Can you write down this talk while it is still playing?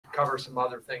cover some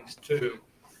other things too.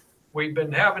 We've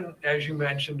been having, as you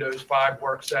mentioned, those 5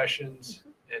 work sessions,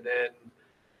 and then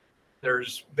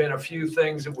there's been a few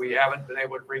things that we haven't been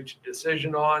able to reach a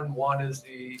decision on. One is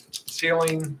the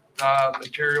ceiling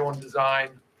material and design.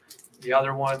 The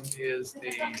other one is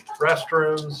the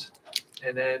restrooms.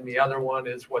 And then the other one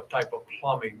is what type of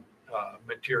plumbing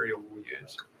material we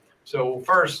use. So we'll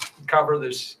first cover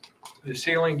the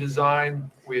ceiling design.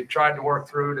 We had tried to work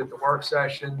through it at the work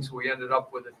sessions. We ended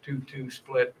up with a 2-2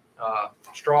 split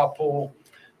straw pool.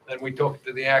 Then we took it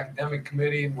to the academic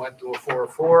committee and went to a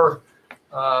 4-4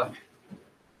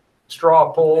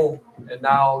 straw pool. And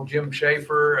now Jim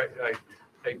Schaefer, I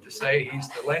hate to say he's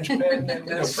the linchpin in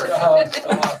this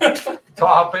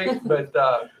topic, but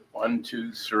 1,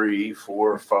 2, 3,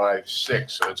 4, 5,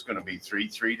 6. So it's going to be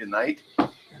 3-3 tonight.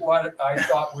 What I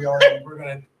thought we already were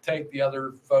going to take the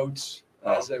other votes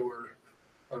as they were,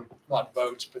 or not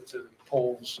votes, but the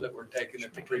polls that were taken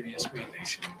at the previous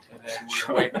meetings, and then we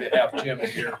were waiting to have Jim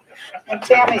here. And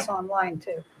Tammy's online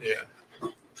too. Yeah.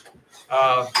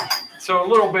 So a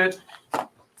little bit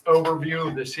overview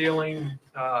of the ceiling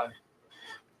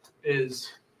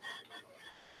is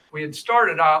we had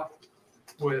started out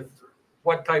with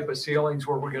what type of ceilings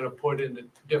were we going to put in the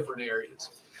different areas.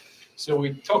 So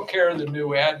we took care of the new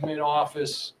admin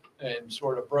office and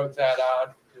sort of broke that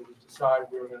out. It was decided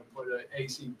we were going to put an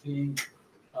ACT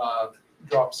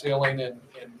drop ceiling in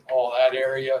all that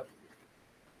area.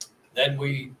 Then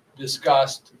we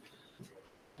discussed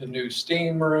the new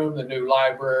steam room, the new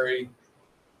library,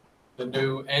 the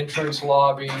new entrance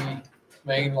lobby,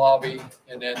 main lobby,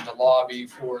 and then the lobby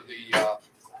for the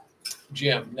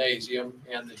gymnasium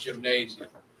and the gymnasium.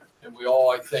 And we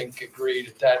all, I think, agreed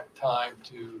at that time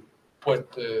to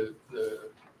put the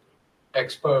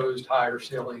exposed higher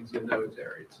ceilings in those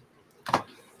areas.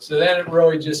 So then it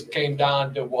really just came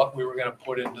down to what we were going to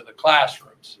put into the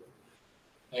classrooms.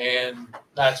 And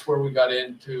that's where we got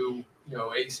into, you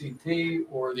know, ACT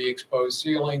or the exposed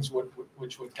ceilings,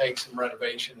 which would take some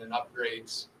renovation and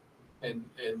upgrades and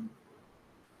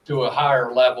to a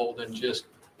higher level than just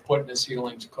putting the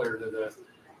ceilings clear to the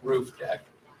roof deck.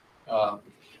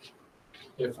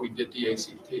 If we did the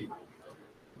ACT,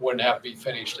 wouldn't have to be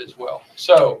finished as well.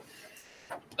 So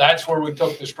that's where we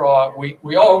took the straw.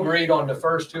 We all agreed on the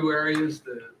first 2 areas,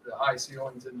 the high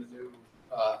ceilings in the new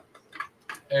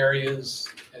areas,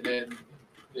 and then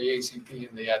the ACT in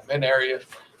the admin area.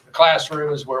 The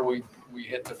classroom is where we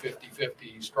hit the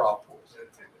 50-50 straw pools.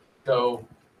 So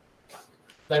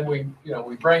then we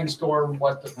brainstormed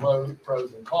what the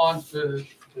pros and cons to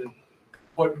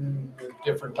putting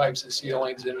different types of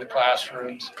ceilings in the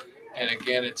classrooms. And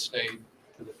again, it stayed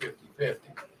to the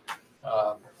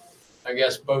 50-50. I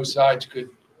guess both sides could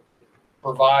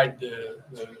provide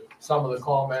some of the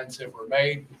comments that were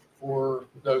made for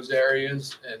those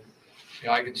areas. And you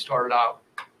know, I could start out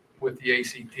with the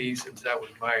ACT since that was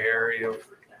my area of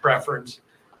preference.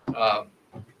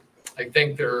 I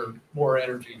think they're more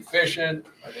energy efficient.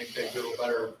 I think they do a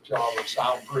better job of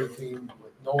soundproofing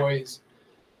with noise.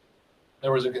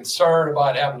 There was a concern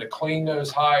about having to clean those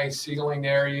high ceiling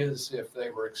areas if they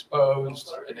were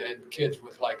exposed, and then kids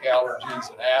with like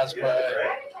allergies and asthma,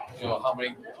 and, you know, how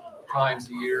many times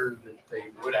a year that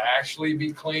they would actually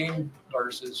be cleaned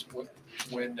versus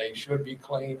when they should be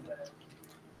cleaned.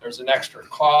 There's an extra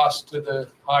cost to the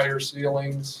higher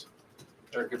ceilings.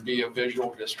 There could be a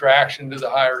visual distraction to the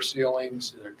higher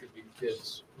ceilings. There could be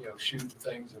kids, you know, shooting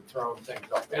things and throwing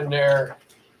things up in there.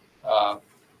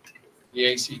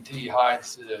 The ACT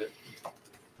hides the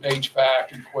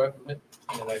HVAC equipment,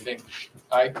 and I think,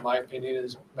 my opinion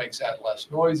is, makes that less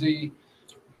noisy.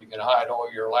 You can hide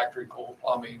all your electrical,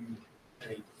 plumbing,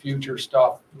 any future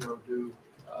stuff, you know, do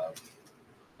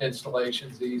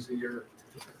installations easier.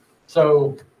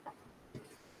 So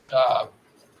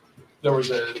there was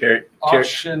a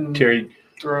option. Terry,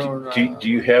 thrown, do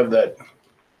you have that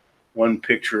one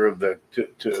picture of the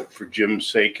for Jim's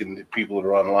sake and the people that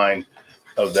are online,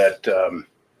 of that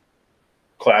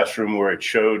classroom where it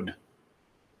showed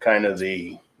kind of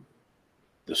the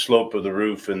slope of the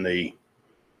roof and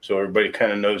so everybody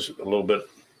kind of knows a little bit?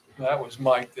 That was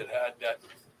Mike that had that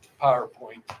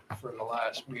PowerPoint for the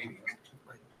last meeting,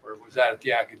 or was that at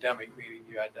the academic meeting?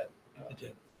 You had that? I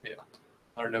did. Yeah.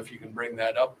 I don't know if you can bring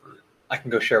that up. Or... I can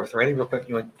go share with Randy real quick.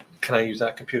 Can I use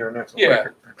that computer next? Yeah.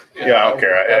 Yeah,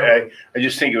 okay. I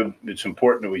just think it's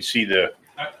important that we see the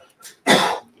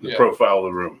profile of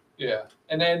the room. Yeah.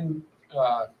 And then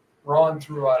Ron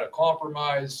threw out a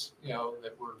compromise, you know,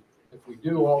 that if we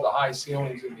do all the high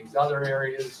ceilings in these other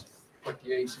areas, put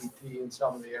the ACT in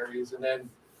some of the areas, and then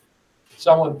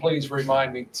someone please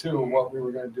remind me too, what we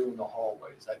were gonna do in the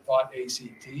hallways. I thought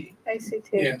ACT ACT.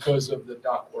 Yeah. because of the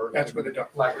ductwork. That's where the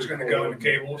ductwork was gonna go, and the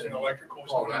cables and electricals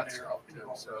All going in that there. stuff, you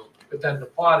know, so, but then the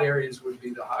plot areas would be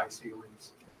the high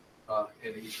ceilings,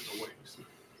 in each of the wings.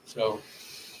 So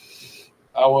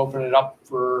I'll open it up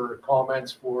for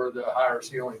comments for the higher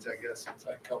ceilings, I guess, since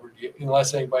I covered you,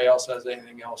 unless anybody else has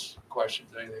anything else,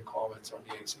 questions, anything, comments on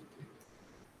the ACT.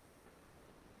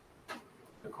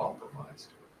 The compromise.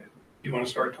 You wanna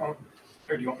start, Tom?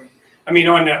 Or do you want me? I mean,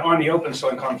 on the open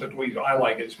ceiling concept, I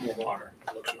like it, it's more modern,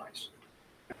 it looks nice.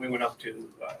 We went up to,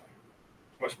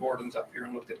 Westmoreland's up here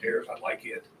and looked at theirs, I like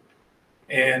it.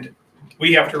 And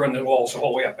we have to run the walls the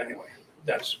whole way up anyway.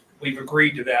 We've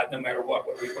agreed to that no matter what,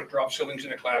 whether we put drop ceilings in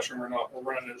the classroom or not, we're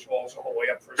running those walls the whole way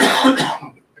up for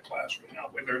the classroom. Now,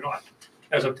 they're not,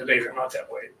 as of today, they're not that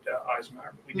way at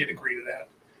Eisenhower, but we did agree to that,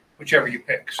 whichever you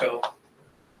pick, so.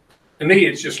 To me,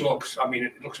 it just looks, I mean,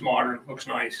 it looks modern, looks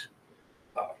nice.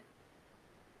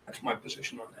 That's my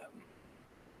position on that.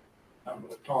 I don't know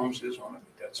what Tom's is on it,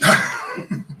 but that's.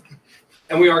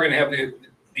 And we are gonna have the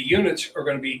units are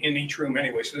gonna be in each room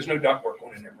anyway, so there's no ductwork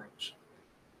going in their rooms.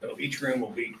 So each room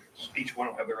will be, each one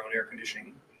will have their own air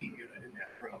conditioning heat unit in that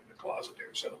room, the closet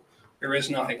there. So there is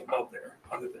nothing above there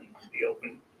other than the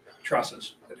open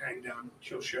trusses that hang down.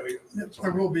 She'll show you. Yes,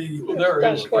 there will be, Well, there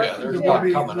is, yeah, there there's will not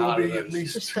be, coming out of at those.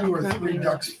 least 2 or 3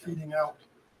 ducts feeding out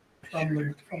from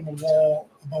the wall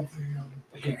above the,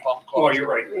 Heat pump Oh, closet. you're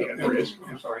right. Yeah, there is.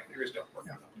 I'm sorry. There is ductwork.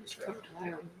 Yeah.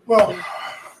 Well,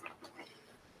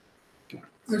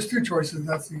 there's 2 choices.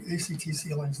 That's the ACT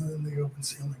ceilings and then the open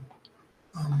ceiling.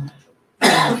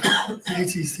 The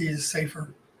ACT is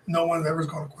safer. No one ever is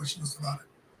going to question us about it.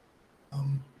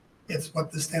 It's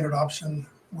what the standard option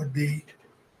would be.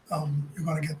 You're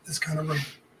going to get this kind of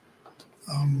roof.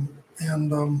 All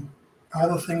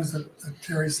the things that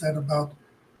Terry said about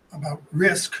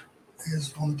risk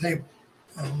is on the table.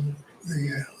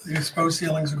 The exposed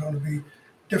ceilings are going to be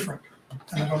different, and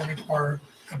they're going to require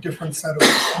a different set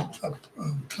of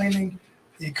cleaning.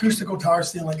 The acoustical tower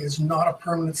ceiling is not a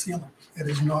permanent ceiling. It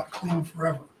is not clean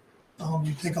forever.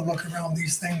 You take a look around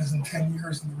these things in 10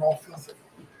 years and they're all filthy.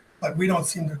 But we don't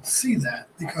seem to see that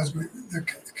because the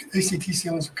ACT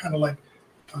ceilings are kind of like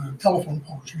telephone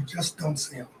poles. You just don't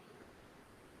see them.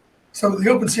 So the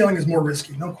open ceiling is more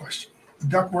risky, no question. The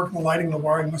ductwork, the lighting, the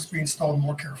wiring must be installed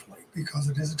more carefully because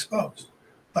it is exposed.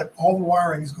 But all the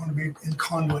wiring is going to be in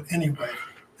conduit anyway.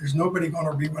 There's nobody going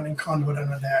to be running conduit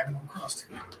on a diagonal across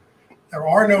here. There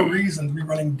are no reason to be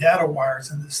running data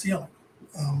wires in the ceiling.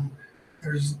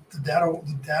 There's the data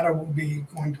will be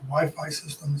going to Wi-Fi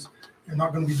systems. You're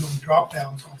not going to be doing drop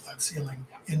downs off that ceiling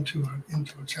into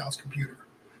a child's computer.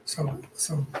 So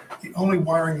the only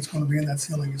wiring that's going to be in that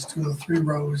ceiling is 2 or 3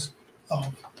 rows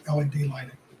of LED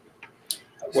lighting.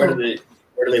 Where do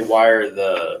they wire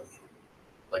the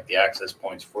access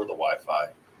points for the Wi-Fi?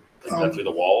 Is that through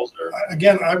the walls or?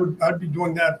 Again, I'd be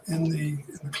doing that in the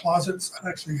closets. I'd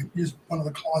actually use one of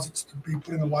the closets to be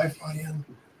putting the Wi-Fi in.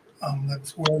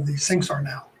 That's where the sinks are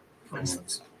now, for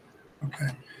instance.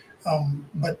 Okay,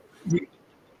 but we.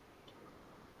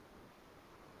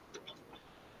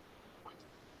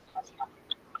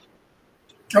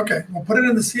 Okay, we'll put it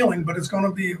in the ceiling, but it's going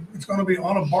to be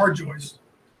on a bar joist,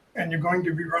 and you're going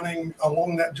to be running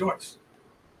along that joist.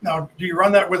 Now, do you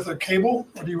run that with a cable,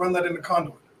 or do you run that in a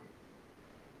conduit?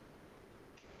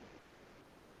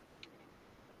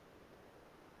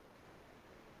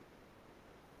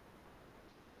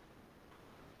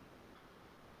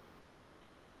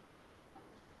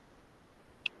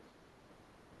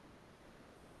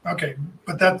 Okay,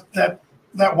 but that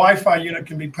Wi-Fi unit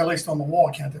can be placed on the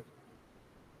wall, can't it?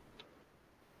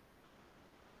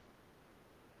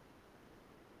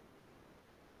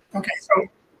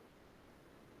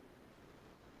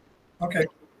 Okay,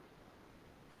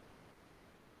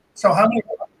 so how many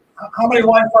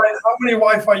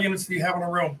Wi-Fi units do you have in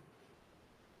a room?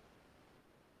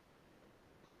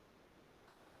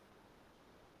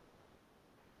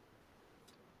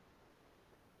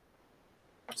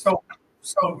 So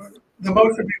the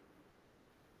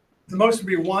most would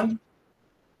be 1.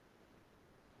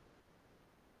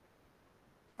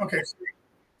 Okay,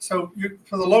 so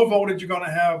for the low voltage, you're going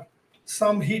to have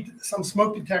some heat, some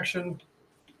smoke detection,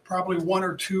 probably 1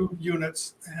 or 2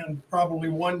 units, and probably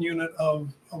 1 unit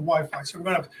of Wi-Fi. So we're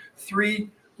going to have 3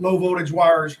 low voltage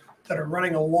wires that are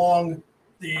running along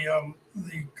the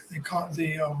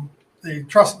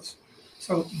trusses.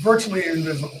 So virtually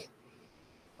invisible.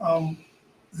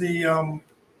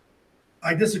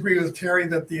 I disagree with Terry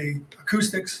that the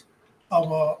acoustics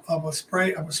of a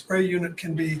spray unit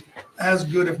can be as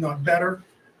good, if not better.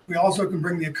 We also can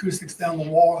bring the acoustics down the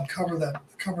wall and cover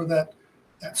that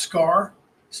scar.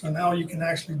 So now you can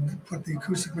actually put the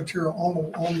acoustic material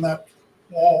on that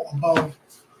wall above,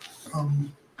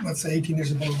 let's say 18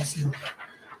 inches below the ceiling.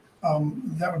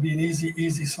 That would be an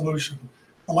easy solution.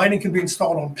 The lighting can be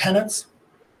installed on pennants,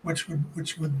 which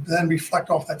would then reflect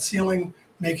off that ceiling,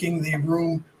 making the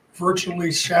room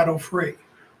virtually shadow free.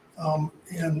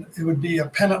 And it would be a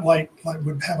pennant light, like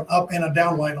would have an up and a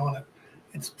down light on it.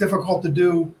 It's difficult to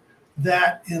do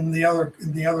that in the other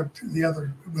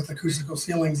with acoustical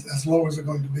ceilings as low as they're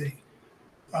going to be.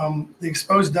 The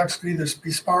exposed ducts could either be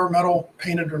spar metal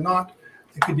painted or not.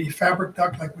 It could be fabric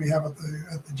duct like we have at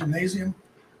the gymnasium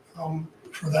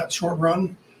for that short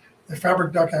run. The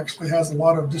fabric duct actually has a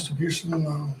lot of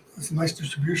distribution. It's a nice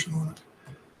distribution on it.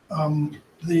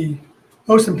 The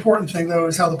most important thing though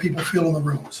is how the people feel in the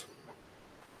rooms.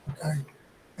 Okay,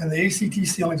 and the ACT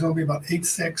ceiling is going to be about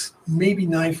 8'6", maybe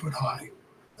 9 foot high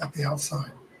at the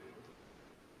outside.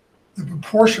 The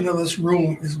proportion of this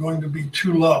room is going to be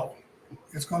too low.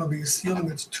 It's going to be a ceiling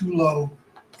that's too low.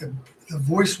 The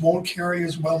voice won't carry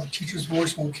as well. The teacher's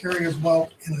voice won't carry as well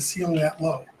in a ceiling that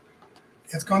low.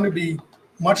 It's going to be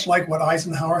much like what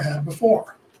Eisenhower had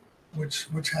before, which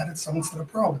had its own set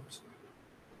of problems.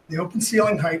 The open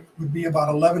ceiling height would be about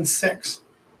 11'6",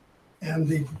 and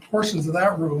the proportions of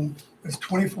that room is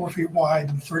 24 feet wide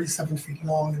and 37 feet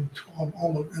long and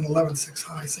almost 11'6"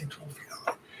 high, say 12 feet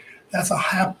high.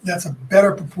 That's a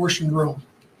better proportioned room.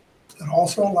 That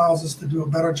also allows us to do a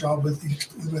better job with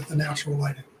the natural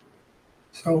lighting.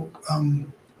 So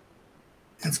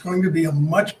it's going to be a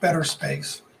much better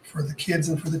space for the kids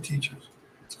and for the teachers.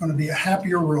 It's going to be a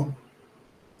happier room,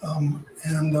 and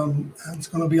it's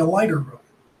going to be a lighter room.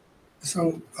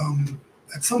 So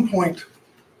at some point,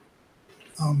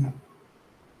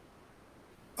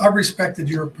 I've respected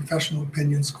your professional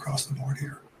opinions across the board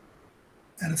here.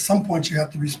 And at some point, you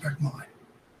have to respect mine.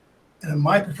 And in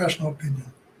my professional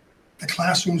opinion, the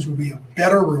classrooms will be a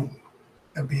better room,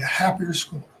 it'll be a happier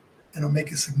school, and it'll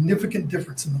make a significant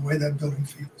difference in the way that building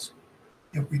feels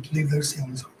if we leave those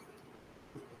ceilings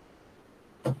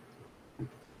open.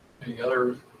 Any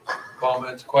other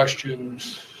comments,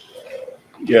 questions?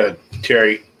 Yeah,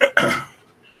 Terry.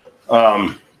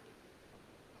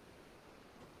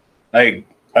 I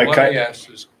Let me kind ask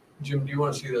this, Jim, do you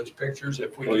want to see those pictures?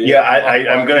 If we yeah,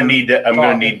 I'm gonna need that. I'm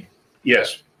gonna need,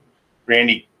 yes.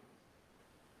 Randy,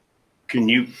 can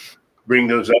you bring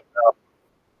those up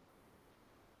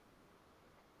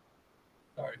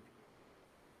now?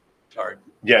 Sorry.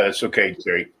 Yeah, that's okay,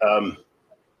 Terry.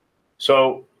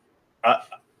 So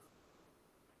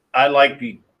I like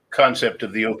the concept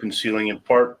of the open ceiling in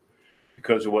part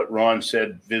because of what Ron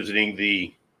said, visiting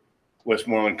the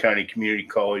Westmoreland County Community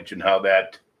College and how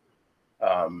that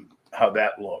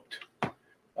looked.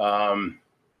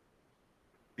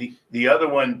 The other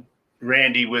one,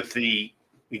 Randy, with the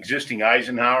existing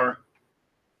Eisenhower.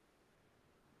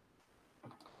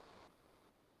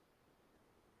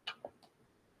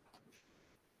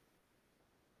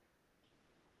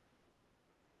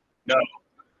 No.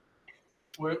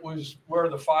 It was where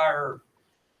the fire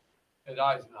at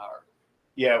Eisenhower.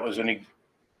 Yeah, it was an.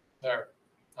 There,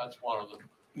 that's one of them.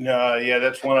 No, yeah,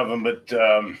 that's one of them. But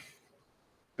go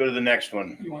to the next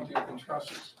one. You want the open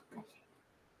trusses?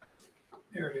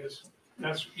 There it is.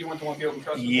 You want the one with the open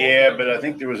trusses? Yeah, but I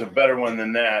think there was a better one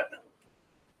than that.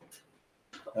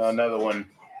 Another one.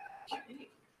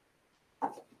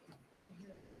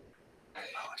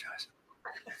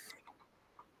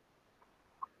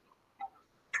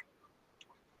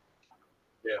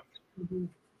 Mm-hmm.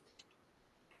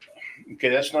 Okay,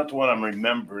 that's not the one I'm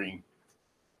remembering.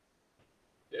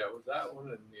 Yeah, it was that one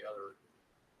and the other.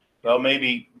 Well,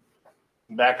 maybe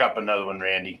back up another one,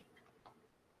 Randy.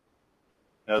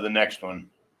 No, the next one.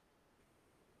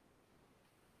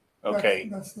 Okay,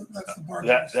 That's the bar.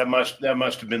 that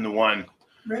must have been the one.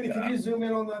 Randy, can you zoom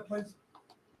in on that, please?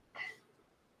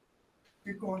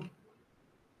 Keep going.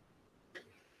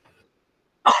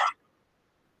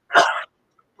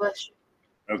 Bless you.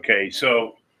 Okay,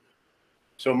 so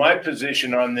my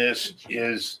position on this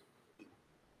is,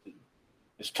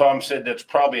 as Tom said, that's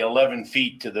probably 11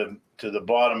 feet to the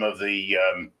bottom of the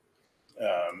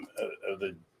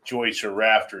joists or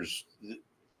rafters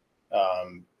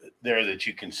there that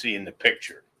you can see in the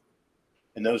picture,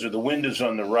 and those are the windows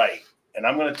on the right. And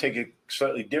I'm going to take it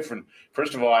slightly different.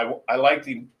 First of all, I like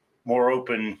the more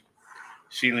open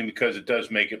ceiling because it does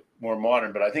make it more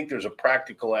modern, but I think there's a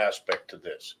practical aspect to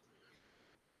this.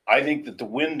 I think that the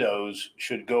windows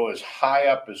should go as high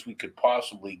up as we could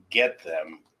possibly get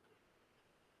them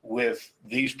with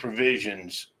these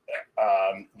provisions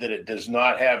that it does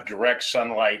not have direct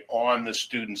sunlight on the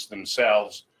students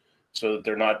themselves so that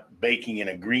they're not baking in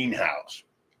a greenhouse.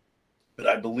 But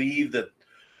I believe that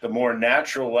the more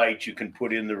natural light you can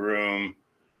put in the room,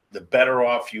 the better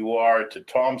off you are, to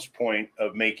Tom's point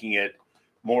of making it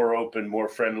more open, more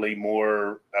friendly,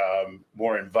 more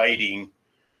inviting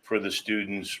for the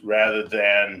students, rather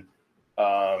than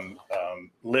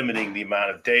limiting the amount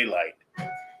of daylight.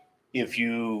 If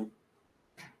you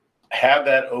have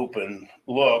that open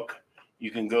look,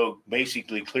 you can go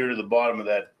basically clear to the bottom of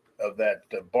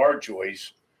that bar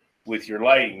joist with your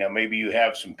lighting. Now, maybe you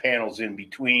have some panels in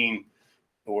between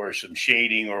or some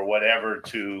shading or whatever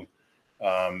to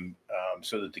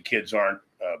so that the kids aren't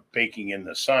baking in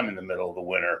the sun in the middle of the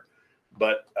winter.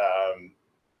 But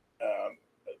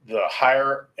the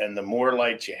higher and the more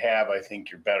lights you have, I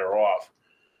think you're better off.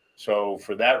 So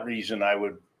for that reason, I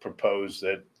would propose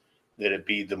that it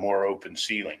be the more open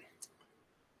ceiling.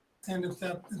 And if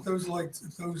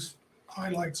those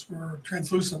highlights were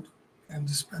translucent and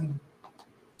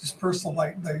disperse the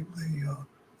light, the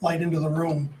light into the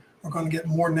room, we're going to get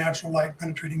more natural light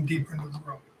penetrating deeper into the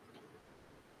room.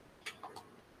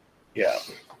 Yeah,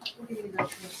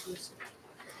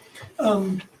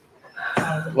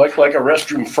 Like like a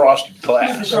restroom frosted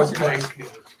glass. Okay.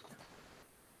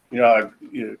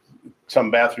 Some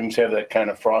bathrooms have that kind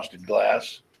of frosted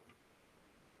glass.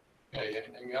 Okay,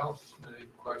 anything else? Any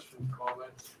questions,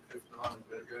 comments? If not, I'm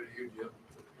gonna go to you, Jim.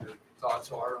 What your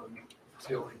thoughts are on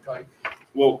ceiling type?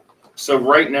 Well, so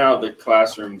right now the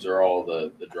classrooms are all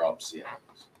the drop ceilings.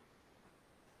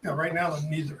 Yeah, right now,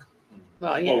 neither.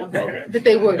 Well, Oh, yeah, okay. but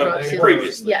they were But drop ceilings.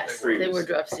 previously, Yes, they previously. were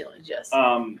drop ceilings, yes.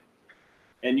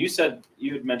 And you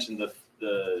had mentioned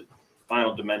the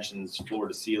final dimensions floor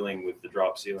to ceiling with the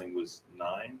drop ceiling was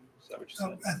 9. Is that what you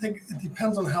said? I think it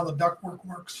depends on how the ductwork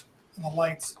works and the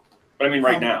lights. But I mean,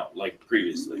 right now, like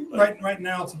previously. Like, Right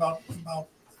now, it's about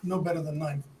no better than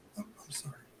 9. Oh, I'm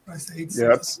sorry. Did I say 8.6? Yeah,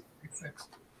 it's- 8.6.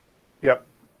 Yep,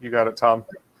 you got it, Tom.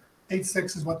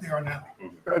 8.6 is what they are now.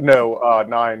 No,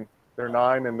 9. They're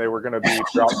 9, and they were going to be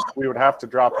dropped. We would have to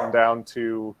drop them down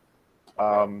to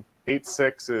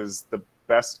 8.6 is the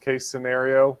best case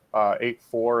scenario.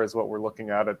 8.4 is what we're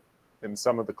looking at in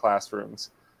some of the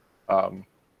classrooms.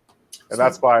 And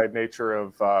that's by nature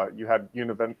of you had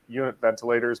unit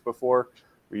ventilators before.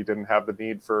 We didn't have the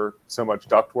need for so much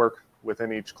ductwork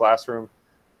within each classroom.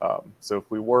 So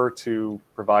if we were to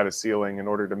provide a ceiling in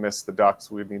order to miss the ducts,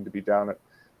 we'd need to be down at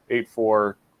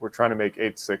 8.4. We're trying to make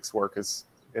 8.6 work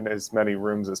in as many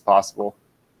rooms as possible.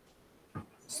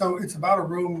 So it's about a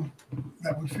room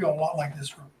that would feel a lot like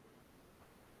this room.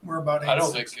 We're about 8.6. I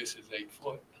don't think this is 8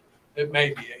 foot. It may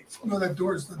be 8 foot. No, the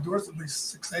door's at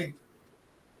least 6'8".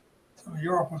 So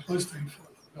you're up close to 8 foot.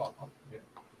 No, yeah.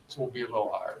 So we'll be a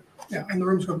little higher. Yeah, and the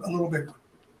room's a little bigger.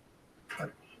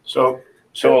 So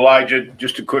Elijah,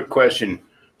 just a quick question.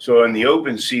 So in the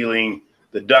open ceiling,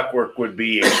 the ductwork would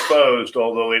be exposed,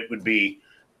 although it would be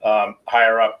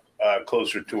higher up,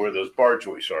 closer to where those bar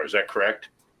joists are. Is that correct?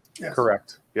 Yes.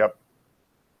 Correct. Yep.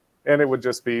 And it would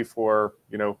just be for,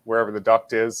 wherever the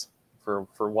duct is for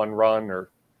one run or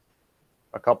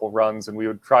a couple runs. And we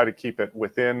would try to keep it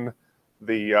within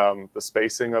the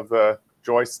spacing of the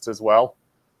joists as well.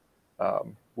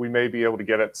 We may be able to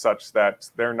get it such that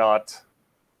they're not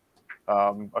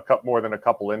more than a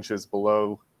couple inches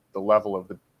below the level of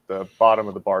the bottom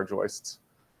of the bar joists.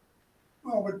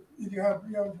 Well, but if you have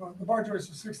the bar joists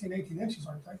are 16, 18 inches,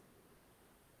 aren't they?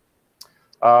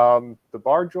 The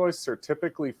bar joists are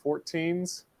typically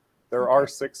 14s. There are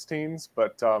 16s,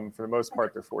 but for the most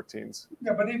part, they're 14s.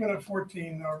 Yeah, but even at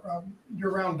 14,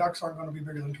 your round ducts aren't going to be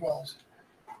bigger than 12s.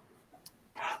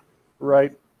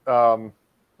 Right.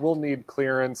 We'll need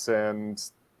clearance, and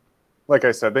like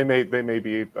I said, they may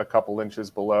be a couple inches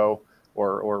below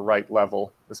or right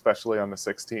level, especially on the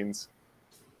 16s.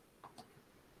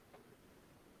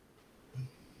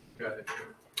 Got it.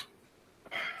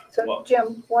 So Well-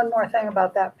 Jim, one more thing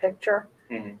about that picture.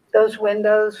 Mhm. Those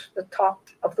windows, the top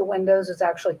of the windows is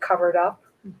actually covered up.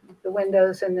 The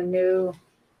windows in the new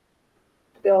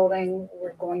building,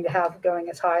 we're going to have going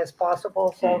as high as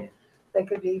possible. So they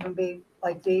could even be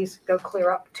like these, go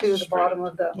clear up to the bottom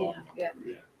of the, Yeah.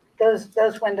 yeah.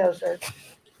 Those windows are,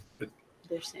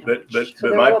 They're sandwiched. But so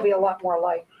there will be a lot more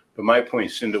light. my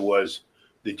point, Cinda, was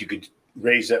that you could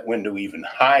raise that window even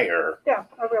higher Yeah,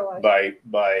 I realize.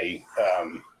 by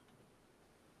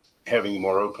having a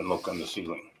more open look on the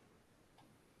ceiling.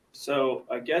 So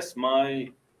I guess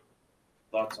my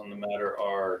thoughts on the matter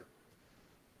are,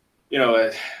 I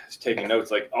was taking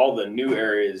notes, like all the new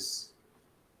areas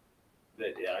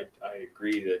that I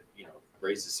agree that,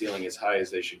 raise the ceiling as high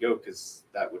as they should go, because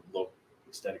that would look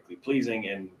aesthetically pleasing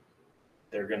and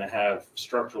they're going to have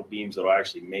structural beams that are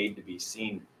actually made to be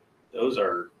seen, those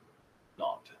are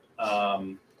not.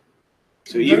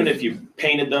 So even if you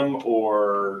painted them,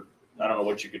 or I don't know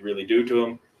what you could really do to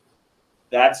them,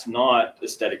 that's not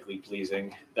aesthetically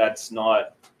pleasing. That's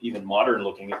not even modern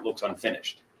looking. It looks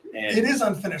unfinished. And It is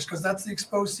unfinished because that's the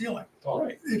exposed ceiling.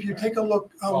 right. If you take a look,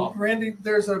 Wow. Randy,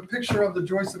 there's a picture of the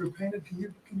joists that are painted. Can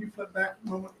you flip back a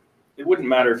moment? It wouldn't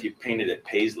matter if you painted it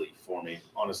paisley for me,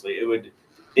 honestly.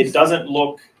 It doesn't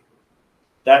look,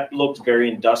 that looks very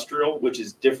industrial, which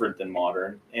is different than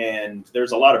modern. And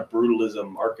there's a lot of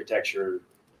brutalism architecture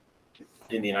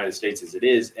in the United States as it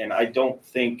is. And I don't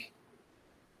think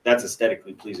that's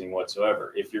aesthetically pleasing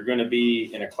whatsoever. If you're going to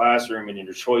be in a classroom and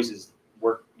your choices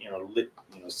work,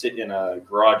 sit in a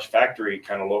garage factory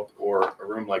kind of look, or a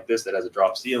room like this that has a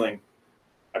drop ceiling,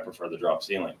 I prefer the drop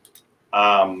ceiling.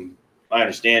 I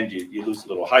understand you lose a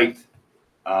little height.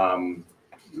 I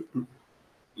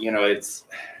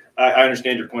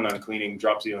understand your point on cleaning.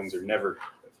 Drop ceilings are never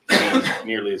cleaned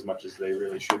nearly as much as they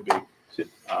really should be.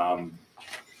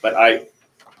 But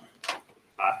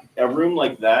a room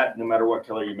like that, no matter what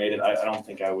color you made it, I don't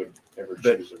think I would ever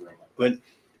choose a room like that.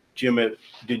 Jim,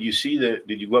 did you see that?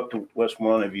 Did you go up to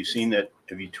Westmoreland? Have you seen that?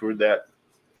 Have you toured that?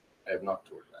 I have not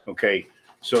toured that. Okay,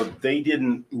 so they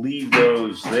didn't leave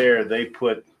those there. They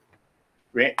put,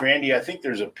 Randy, I think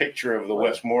there's a picture of the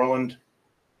Westmoreland.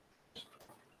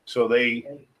 So they,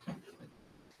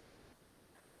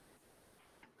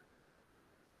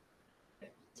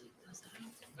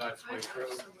 That's Lake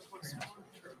Road.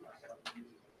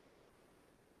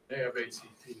 They have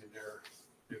ACT in their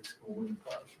new school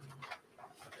classroom.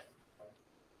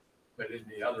 But in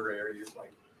the other areas,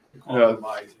 like the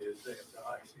compromise is, they have the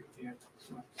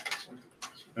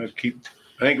ICT.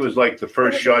 I think it was like the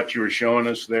first shot you were showing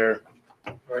us there.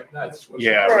 Right, that's.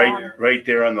 Yeah, right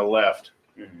there on the left.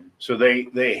 Mm-hmm. So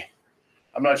they,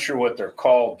 I'm not sure what they're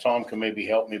called. Tom can maybe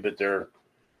help me, but they're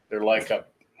like a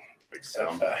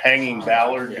hanging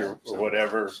ballard or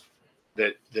whatever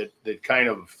that kind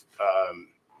of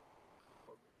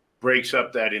breaks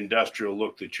up that industrial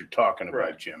look that you're talking about,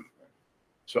 Right. Jim.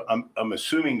 So I'm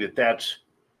assuming that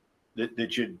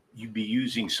you'd be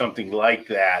using something like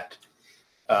that.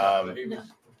 He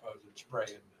was proposing spraying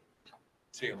the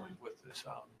ceiling with the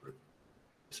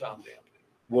sound dampening.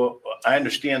 Well, I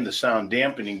understand the sound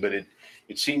dampening, but it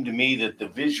seemed to me that the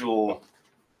visual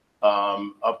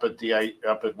up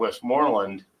at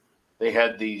Westmoreland, they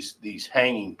had these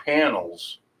hanging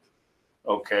panels,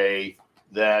 okay,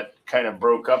 that kind of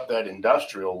broke up that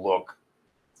industrial look.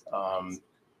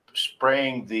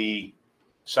 Spraying the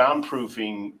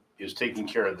soundproofing is taking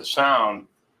care of the sound,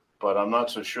 but I'm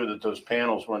not so sure that those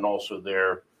panels weren't also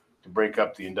there to break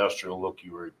up the industrial look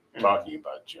you were talking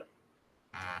about, Jim.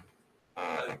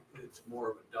 I think it's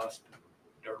more of a dust and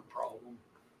dirt problem.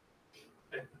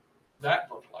 That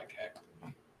looked like heck to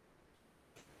me.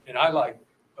 And I like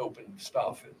open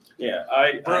stuff and Yeah,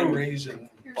 breweries and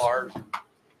bars.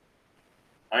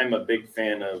 I'm a big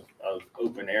fan of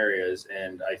open areas,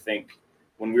 and I think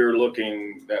when we were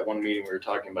looking, that one meeting, we were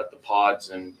talking about the pods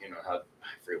and, how, I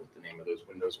forget what the name of those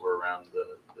windows were around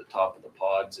the top of the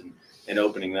pods and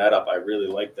opening that up. I really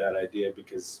like that idea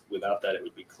because without that, it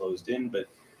would be closed in. But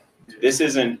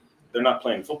they're not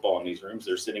playing football in these rooms.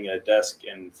 They're sitting at a desk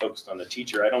and focused on the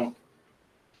teacher.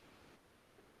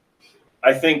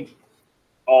 I think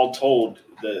all told,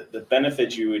 the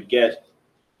benefit you would get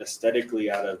aesthetically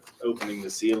out of opening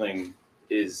the ceiling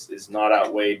is not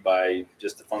outweighed by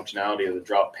just the functionality of the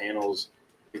drop panels.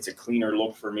 It's a cleaner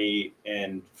look for me,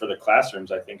 and for the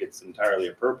classrooms, I think it's entirely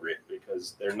appropriate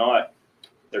because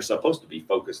they're supposed to be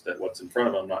focused at what's in front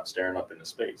of them, not staring up into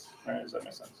space. Right? Does that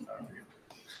make sense?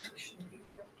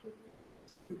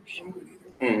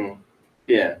 Mm-hmm.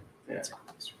 Yeah.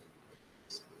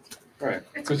 Right.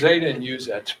 Because they didn't use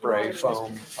that spray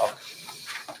foam up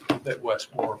at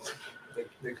Westmoreland.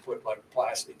 They put like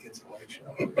plastic insulation.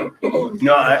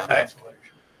 No,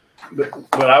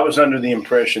 but I was under the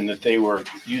impression that they were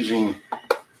using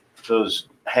those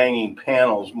hanging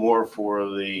panels more for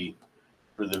the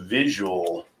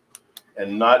visual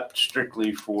and not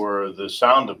strictly for the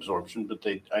sound absorption, but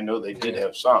I know they did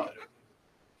have some.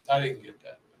 I didn't get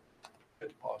that.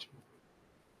 It's possible.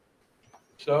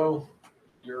 So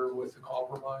you're with the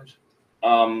compromise?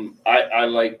 I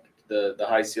like the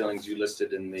high ceilings you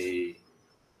listed in the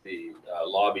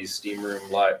lobbies, steam room,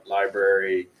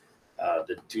 library,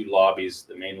 the two lobbies,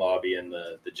 the main lobby and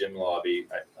the gym lobby.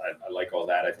 I like all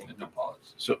that. I think The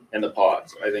pods. and the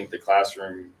pods. I think the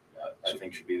classroom I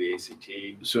think should be the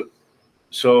ACT.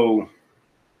 So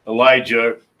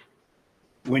Elijah,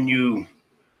 when you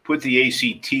put the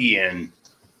ACT in,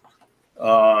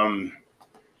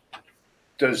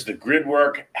 Does the grid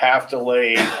work have to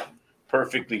lay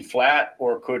perfectly flat,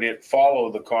 or could it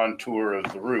follow the contour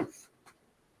of the roof?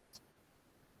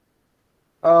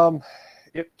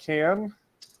 It can.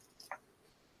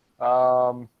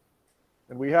 And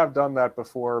we have done that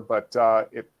before, but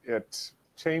it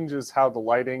changes how the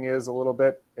lighting is a little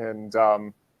bit. And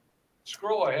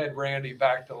Scroll ahead, Randy,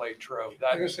 back to Latrobe. I was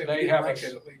That, gonna say, we they didn't have a, like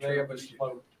that at they have a Latrobe, did you?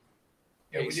 slope.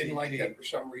 Yeah, we didn't like ACT. that for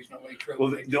some reason at Latrobe. Well,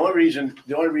 the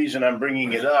only reason I'm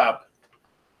bringing it up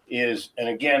is, and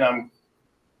again, I'm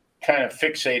kind of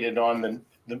fixated on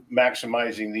the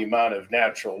maximizing the amount of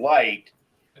natural light.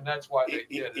 And that's why they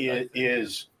did it.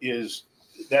 Is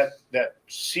that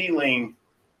ceiling,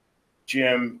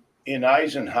 Jim, in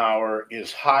Eisenhower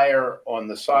is higher on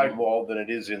the sidewall than it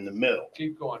is in the middle.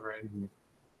 Keep going, Randy,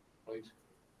 please.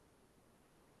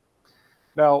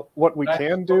 now, what we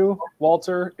can do,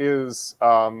 Walter, is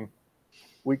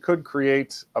we could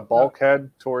create a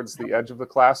bulkhead towards the edge of the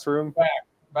classroom,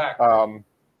 Back.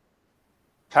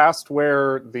 past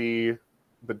where the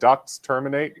ducts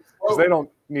terminate, because they don't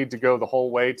need to go the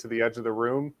whole way to the edge of the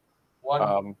room.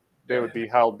 One, They would be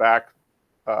held back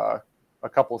a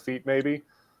couple of feet maybe,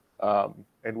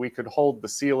 and we could hold the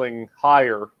ceiling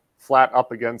higher, flat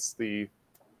up against the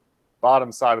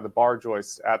bottom side of the bar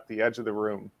joist at the edge of the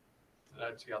room.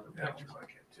 that's the other That picture. was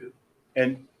like it too.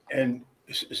 And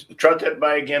trot that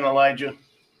by again, Elijah.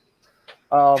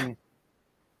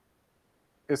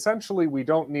 Essentially, we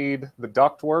don't need the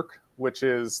ductwork, which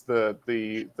is the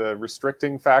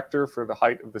restricting factor for the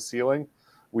height of the ceiling.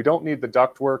 We don't need the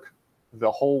ductwork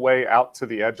the whole way out to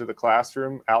the edge of the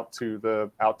classroom, out to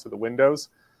the windows.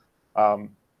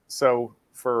 So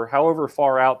for however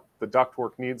far out the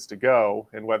ductwork needs to go,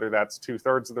 and whether that's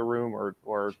 2/3 of the room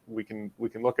or we can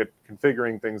look at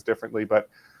configuring things differently, but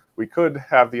we could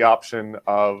have the option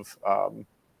of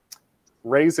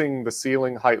raising the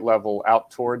ceiling height level out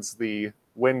towards the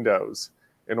windows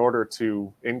in order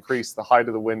to increase the height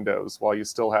of the windows while you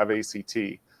still have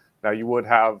ACT. Now you would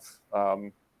have,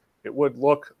 it would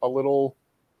look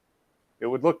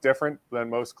different than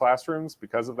most classrooms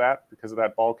because of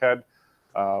that bulkhead.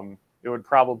 It would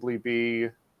probably be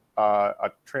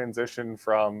a transition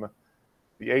from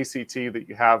the ACT that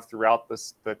you have throughout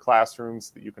the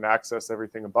classrooms that you can access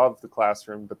everything above the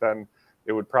classroom, but then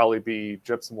it would probably be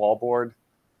gypsum wallboard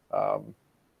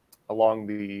along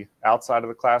the outside of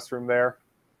the classroom there.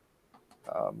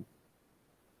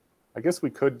 I guess we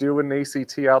could do an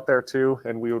ACT out there too,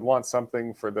 and we would want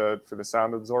something for the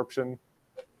sound absorption.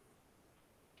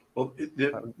 Well,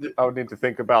 I would need to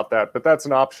think about that, but that's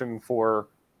an option for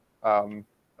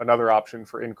another option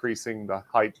for increasing the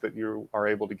height that you are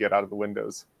able to get out of the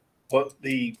windows. Well,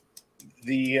 I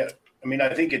mean,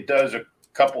 I think it does a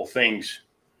couple things.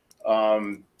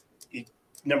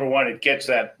 Number one, it gets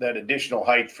that additional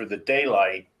height for the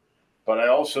daylight, but I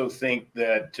also think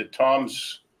that to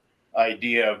Tom's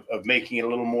idea of making it a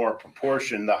little more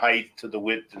proportion, the height to the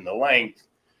width and the length,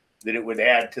 that it would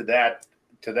add to that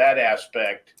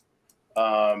aspect,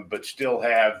 but still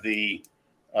have the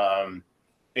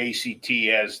ACT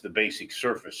as the basic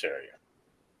surface area.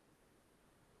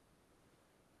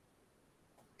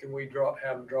 Can we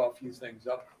have them draw a few things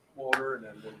up, Walter, and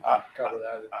then we'll cover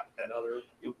that in another?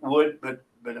 It would, but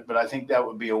I think that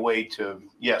would be a way to,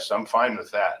 yes, I'm fine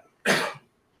with that.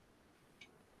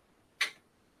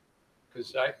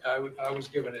 Because I was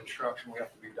given instruction, we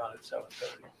have to be done at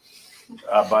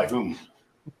 7:30. By whom?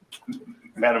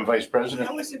 Madam Vice President?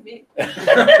 That wasn't me.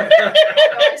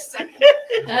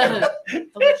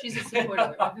 Although she's a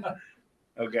supporter.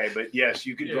 Okay, but yes,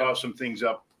 you could draw some things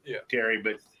up, Yeah. Terry,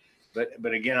 but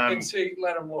again, And see,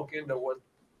 let them look into what,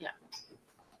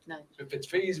 No. if it's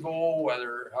feasible,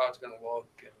 how it's gonna look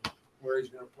and where he's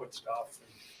gonna put stuff.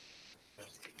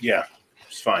 yeah,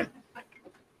 it's fine.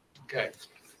 Okay,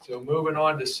 so moving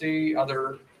on to C,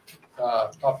 other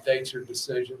updates or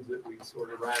decisions that we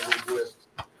sort of wrangled with.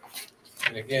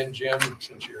 And again, Jim,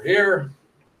 since you're here,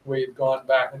 we've gone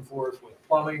back and forth with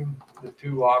plumbing. The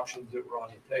two options that were on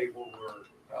the table were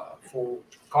full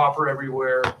copper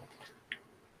everywhere,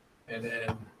 and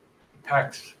then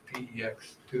PEX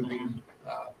tubing.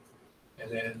 And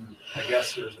then I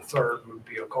guess there's a third would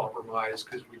be a compromise,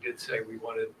 because we did say we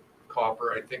wanted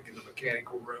copper, I think, in the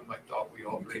mechanical room. I thought we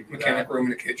all agreed with Mechanic that. room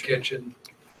in the kitchen. Kitchen.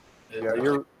 And,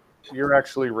 Yeah, you're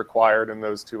actually required in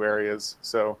those two areas.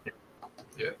 So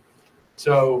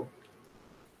So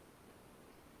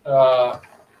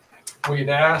I'd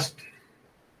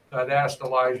asked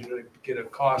Elijah to get a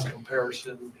cost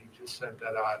comparison. He just sent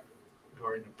that out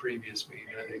during the previous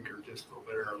meeting, I think, or just a little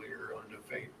bit earlier on the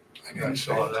fate. I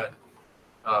saw that.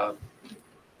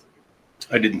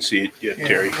 I didn't see it yet, Yeah.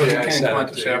 Terry. Yeah, I Ken's sent went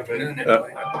it this to you. afternoon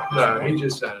anyway. No, he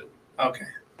just said it. Okay.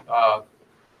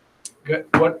 Good.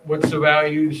 What's the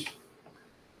values?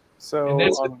 So And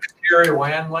this is material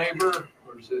and labor,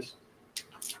 or is this?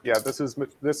 yeah,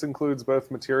 this includes both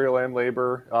material and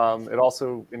labor. It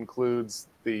also includes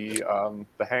the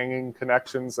hanging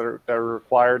connections that are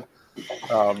required.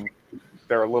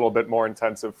 They're a little bit more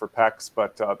intensive for PEX,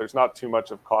 but there's not too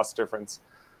much of cost difference.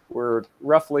 We're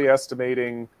roughly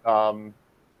estimating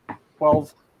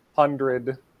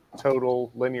 1,200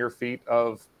 total linear feet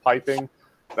of piping.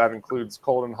 That includes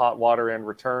cold and hot water and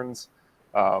returns.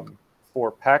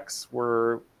 For PEX,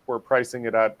 we're pricing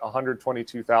it at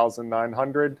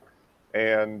 122,900,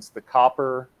 and the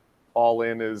copper all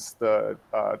in is the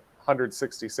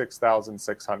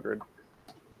 166,600.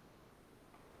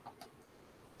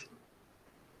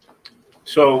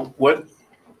 So what,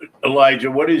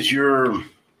 Elijah, what is your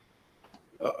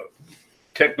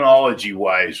technology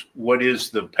wise, what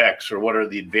is the PEX or what are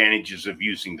the advantages of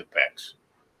using the PEX?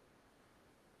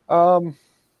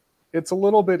 It's a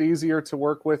little bit easier to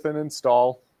work with and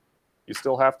install. You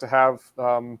still have to have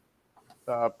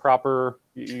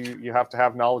you have to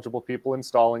have knowledgeable people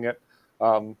installing it.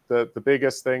 The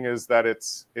biggest thing is that it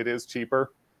is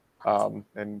cheaper,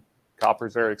 and copper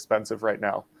is very expensive right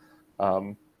now.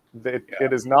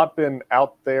 It has not been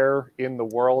out there in the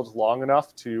world long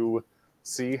enough to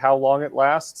see how long it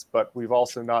lasts, but we've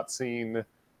also not seen,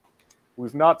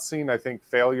 I think,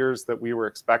 failures that we were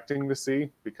expecting to see,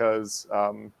 because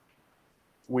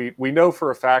we know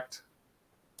for a fact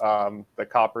that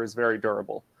copper is very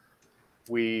durable.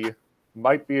 We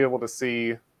might be able to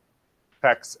see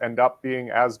PEX end up being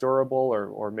as durable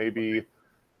or maybe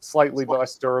slightly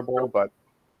less durable, but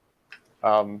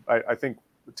I think,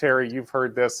 Terry, you've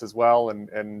heard this as well,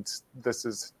 and this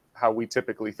is how we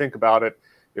typically think about it.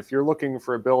 If you're looking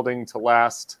for a building to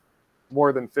last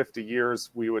more than 50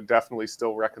 years, we would definitely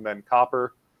still recommend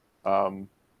copper.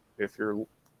 If you're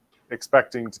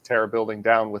expecting to tear a building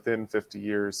down within 50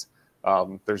 years,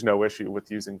 there's no issue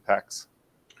with using PEX.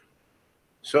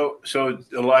 So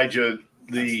Elijah,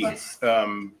 We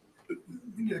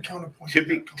need a counterpoint.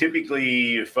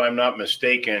 typically, if I'm not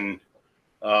mistaken,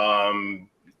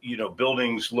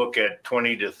 buildings look at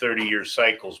 20 to 30 year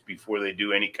cycles before they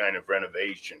do any kind of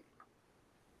renovation.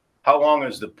 How long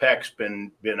has the PEX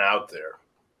been out there?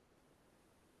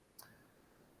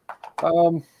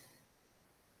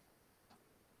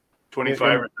 25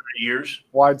 or 30 years?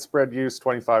 Widespread use,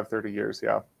 25, 30 years,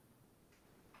 yeah.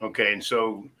 Okay, and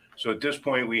so at this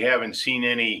point, we haven't seen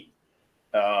any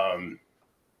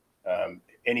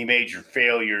major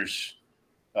failures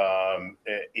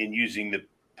in using the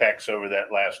PEX over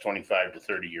that last 25 to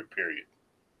 30 year period.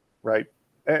 Right,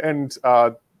 and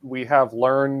we have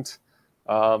learned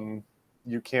you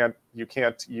can't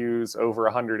use over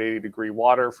 180 degree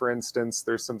water, for instance.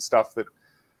 There's some stuff that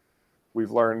we've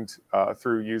learned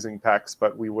through using PEX,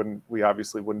 but we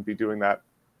obviously wouldn't be doing that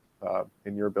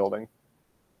in your building.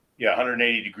 Yeah,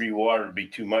 180 degree water would be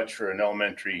too much for an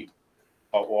elementary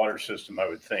hot water system, I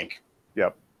would think.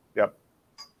 Yep.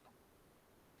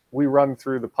 We run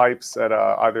through the pipes at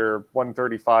either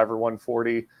 135 or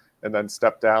 140, and then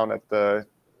step down at the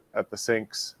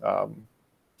sinks.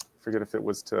 Forget if it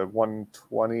was to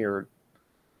 120 or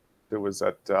it was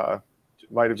at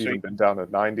might have even been down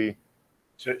at 90.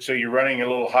 So you're running a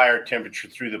little higher temperature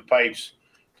through the pipes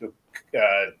to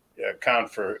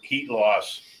account for heat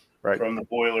loss, right, from the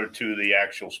boiler to the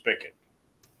actual spigot.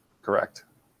 Correct.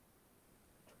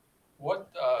 What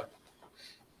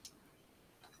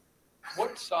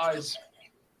size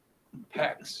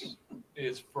PEX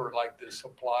is for like the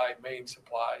main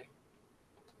supply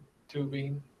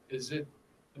tubing? Is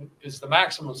the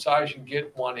maximum size you can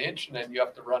get 1 inch, and then you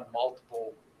have to run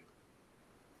multiple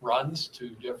runs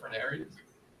to different areas?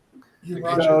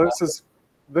 No,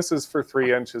 this is for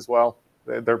 3 inch as well.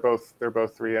 They're both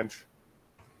 3 inch.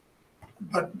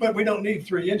 But we don't need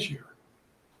 3 inch here.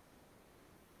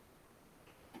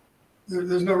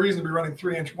 There's no reason to be running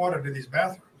 3 inch water to these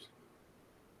bathrooms.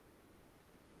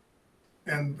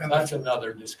 And that's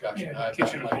another discussion. Yeah,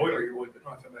 kitchen and boiler you would, but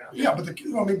not the bathroom. Yeah, but that's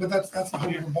the whole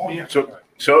different ballgame.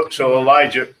 So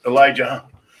Elijah,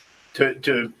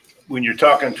 to when you're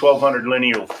talking 1,200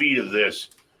 linear feet of this,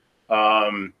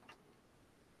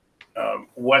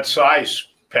 what size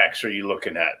PEX are you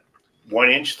looking at? 1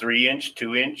 inch, 3 inch,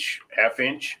 2 inch, half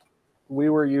inch? We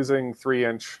were using 3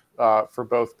 inch for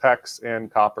both PEX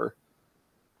and copper.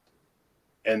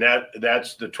 And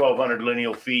that's the 1,200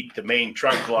 linear feet, the main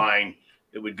trunk line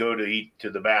that would go to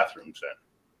the bathrooms then.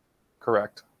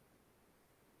 Correct.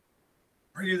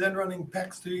 Are you then running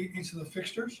PEX to each of the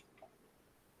fixtures?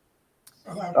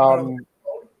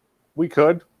 We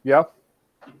could, yeah.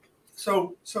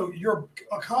 So your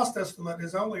cost estimate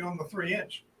is only on the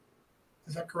 3-inch.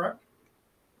 Is that correct?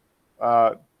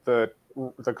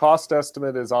 The cost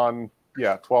estimate is on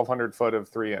 1,200 foot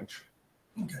of 3-inch.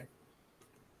 Okay.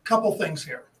 Couple things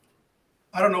here.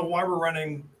 I don't know why we're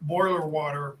running boiler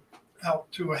water out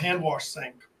to a hand wash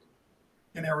sink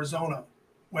in Arizona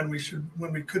when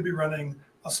we could be running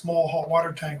a small hot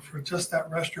water tank for just that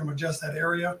restroom or just that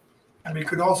area. And we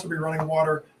could also be running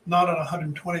water not at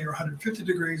 120 or 150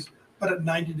 degrees, but at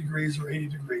 90 degrees or 80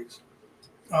 degrees.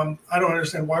 I don't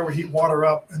understand why we heat water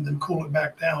up and then cool it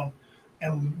back down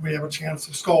and we have a chance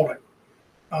of scalding.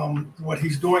 What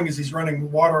he's doing is he's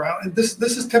running water out, and this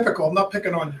is typical. I'm not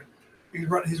picking on you.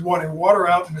 He's running water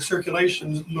out in the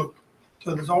circulation loop,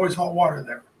 so there's always hot water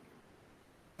there.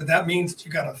 But that means that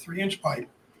you got a 3-inch pipe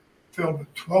filled with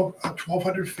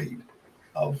 1,200 feet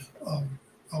of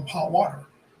hot water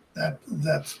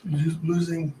that's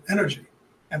losing energy,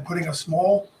 and putting a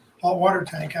small hot water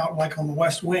tank out like on the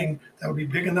west wing that would be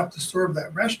big enough to serve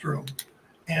that restroom,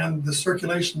 and the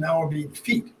circulation now would be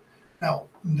feet. Now,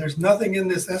 there's nothing in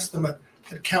this estimate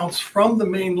that counts from the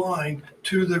main line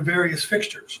to the various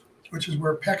fixtures, which is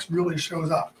where PEX really shows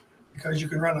up, because you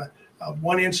can run a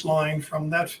 1-inch line from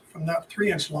that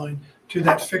 3-inch line to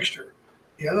that fixture.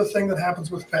 The other thing that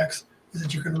happens with PEX is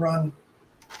that you can run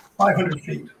 500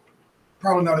 feet,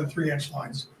 probably not in 3-inch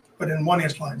lines, but in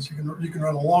 1-inch lines. You can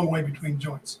run a long way between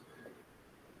joints.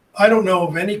 I don't know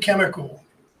of any chemical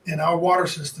in our water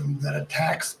system that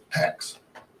attacks PEX.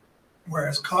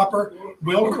 Whereas copper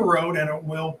will corrode and it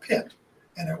will pit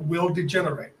and it will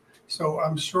degenerate. So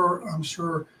I'm sure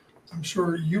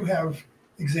you have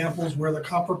examples where the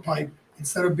copper pipe,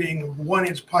 instead of being a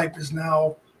 1-inch pipe, is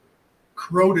now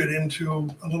corroded into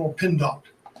a little pin dot.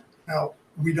 Now,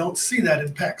 we don't see that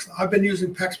in PEX. I've been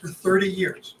using PEX for 30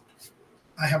 years.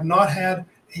 I have not had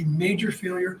a major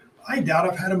failure. I doubt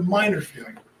I've had a minor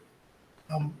failure.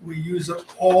 We use it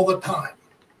all the time.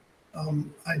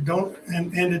 I don't,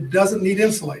 and it doesn't need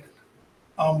insulated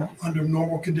under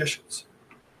normal conditions.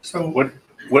 So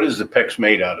What is the PEX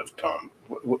made out of, Tom?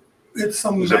 it's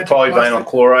some Is it magic polyvinyl plastic.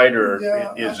 chloride or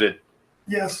Yeah, is it?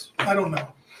 Yes, I don't know.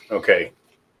 Okay.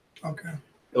 Okay.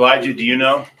 Elijah, do you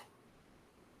know?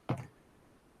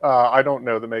 I don't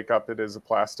know the makeup. It is a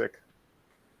plastic.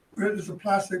 It's a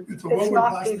plastic, it's a It's woven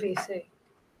not plastic. PVC.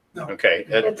 Okay.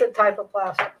 It's a type of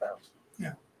plastic though.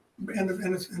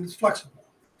 And it's flexible,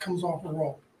 comes off a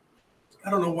roll.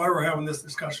 I don't know why we're having this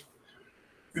discussion.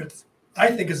 I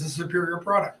think it's a superior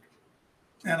product.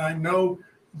 And I know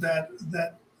that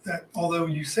although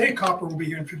you say copper will be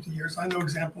here in 50 years, I know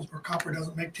examples where copper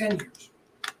doesn't make 10 years.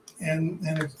 And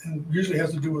it usually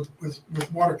has to do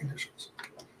with water conditions.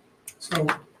 So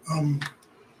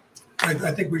I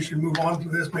think we should move on to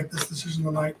this, make this decision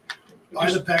tonight,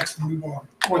 buy the PEX and move on.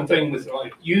 One thing with,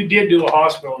 like, you did do a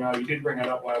hospital now, you did bring that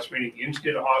up last meeting, you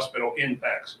did a hospital in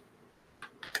PEX.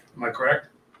 Am I correct?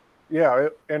 Yeah,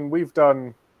 and we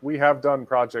have done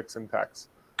projects in PEX.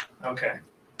 Okay.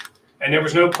 And there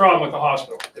was no problem with the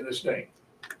hospital to this day?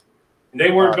 And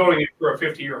they weren't going in for a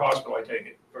 50-year hospital, I take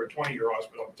it, or a 20-year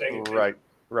hospital, I take it.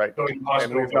 Right. Going to And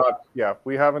hospital. we've not,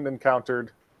 we haven't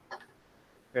encountered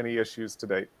any issues to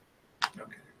date.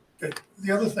 Okay.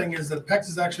 The other thing is that PEX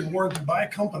is actually warranted by a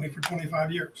company for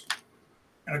 25 years.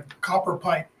 And a copper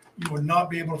pipe, you would not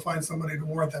be able to find somebody to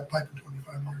warrant that pipe in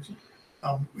 25 years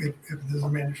if there's a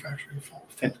manufacturing fault.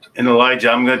 And Elijah,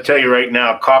 I'm going to tell you right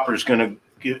now, copper's going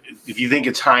to, if you think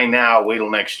it's high now, wait till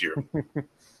next year.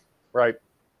 Right.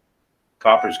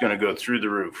 Copper's going to go through the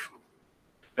roof.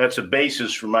 That's a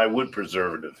basis for my wood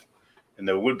preservative. And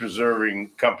the wood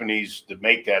preserving companies that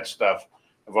make that stuff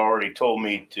have already told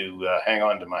me to hang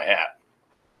on to my hat.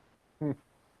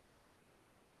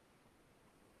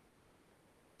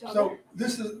 So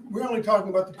we're only talking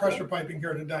about the pressure piping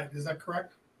here tonight. Is that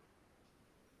correct?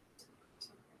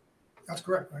 That's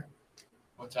correct, right?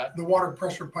 What's that? The water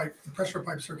pressure pipe, the pressure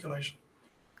pipe circulation.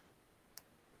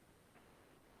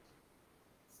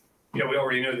 Yeah, we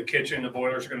already know the kitchen, the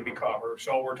boilers are gonna be copper,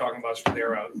 so all we're talking about is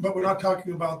they're out. But we're not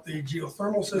talking about the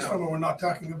geothermal system, and we're not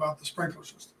talking about the sprinkler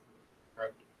system.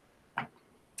 Right.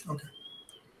 Okay.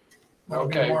 That'll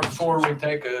be Okay, water before we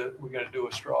system. we're gonna do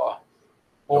a straw.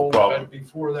 No poll, problem. but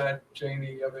before that,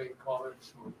 Janie, you have any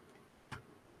comments?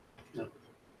 No.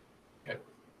 Okay.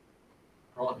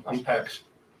 Ron? On PEX,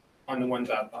 on the ones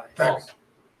out by. PEX.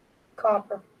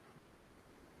 Copper.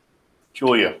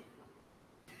 Julia.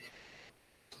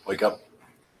 Wake up.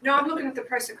 No, I'm looking at the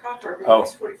price of copper over the Oh.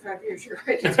 last 45 years. You're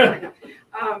right, it's going up.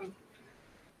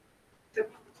 The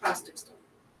plastic stuff.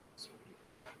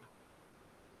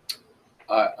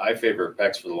 I favor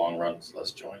PEX for the long run, it's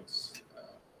less joints.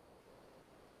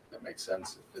 that makes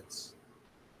sense. If it's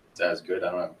as good,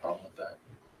 I don't have a problem with that.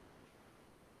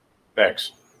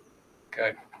 Bex.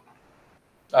 Okay.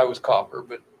 I was copper,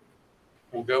 but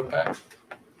we'll go back.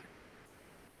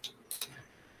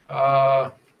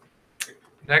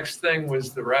 Next thing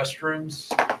was the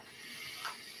restrooms.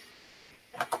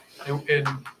 And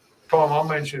Tom, I'll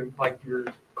mention like your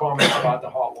comment about the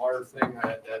hot water thing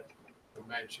that I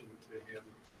mentioned to him.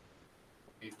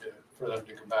 For them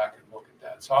to come back and look at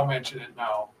that. So I'll mention it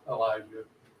now, Elijah.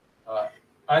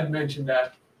 I'd mentioned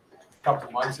that a couple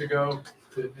of months ago,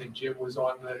 and Jim was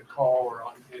on the call or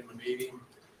in the meeting,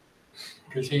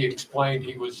 because he explained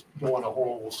he was doing a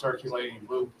whole circulating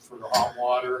loop for the hot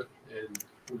water, and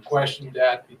we questioned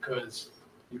that because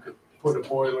you could put a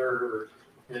boiler or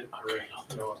a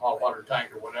hot water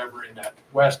tank or whatever in that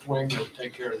west wing that would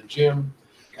take care of the gym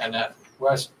and that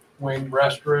west wing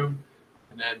restroom,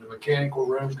 and then the mechanical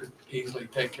room could easily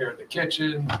take care of the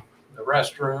kitchen, the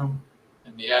restroom,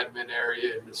 and the admin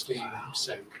area and the steam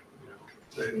sink.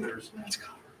 So there's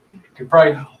could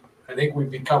probably, I think we'd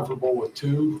be comfortable with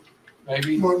two,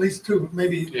 maybe. Well, at least two,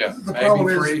 maybe. Yeah, The maybe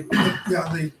problem three. is,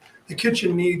 yeah, the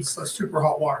kitchen needs a super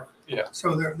hot water. Yeah.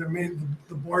 So they're made,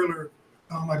 the boiler,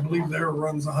 I believe there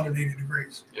runs 180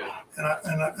 degrees. Yeah.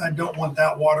 And I don't want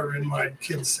that water in my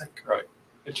kid's sink. Right.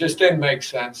 It just didn't make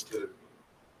sense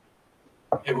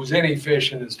it was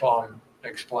inefficient, as Tom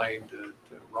explained, to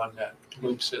run that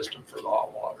loop system for the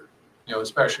hot water.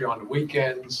 Especially on the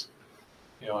weekends,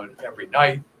 and every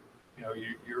night,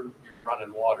 you're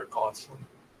running water constantly.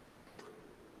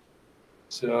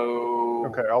 So.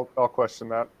 Okay, I'll question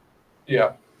that.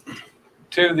 Yeah.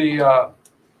 To the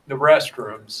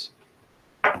restrooms,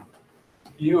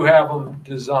 you have them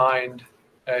designed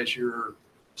as your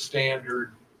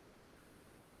standard.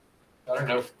 I don't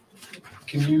know.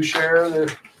 Can you share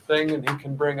the thing and he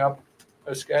can bring up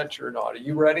a sketch or not? Are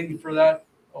you ready for that,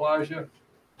 Elijah?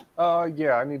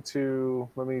 Yeah, I need to,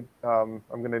 I'm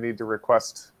going to need to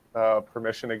request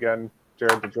permission again,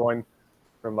 Jared, to join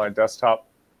from my desktop.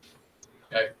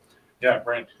 Okay. Yeah,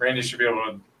 Randy should be able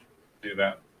to do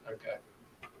that. Okay.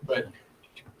 But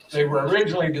they were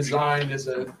originally designed as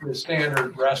the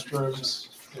standard restrooms,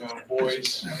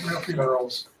 boys,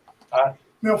 girls.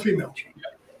 Male, female.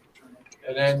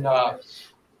 And then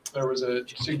there was a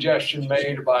suggestion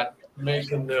made about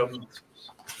making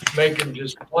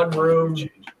just one room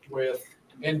with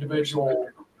individual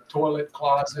toilet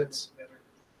closets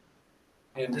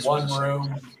in one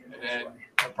room, and then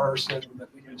a person,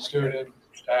 student,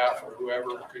 staff, or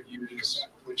whoever could use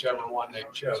whichever one they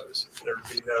chose. There'd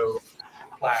be no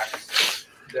plaques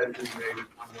designated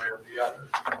one way or the other.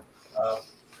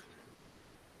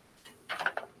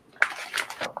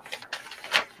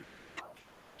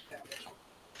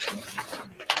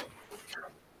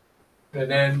 And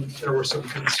then there were some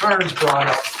concerns brought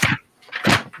up,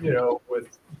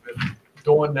 with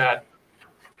doing that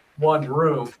one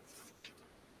room,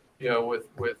 with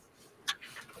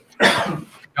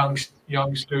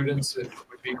young students that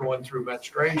would be going through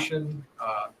menstruation.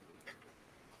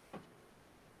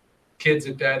 Kids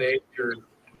at that age are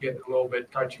getting a little bit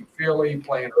touchy-feely,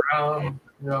 playing around,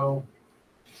 and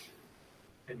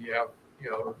you have,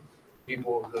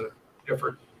 people of the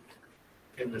different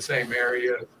in the same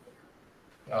area.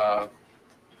 What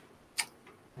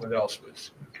else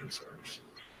was concerns?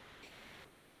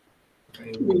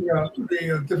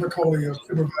 The difficulty of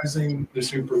supervising. The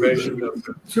supervision of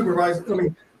the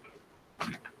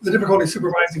the difficulty of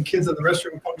supervising kids in the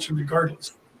restroom function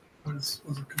regardless was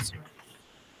a concern.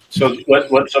 So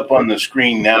what's up on the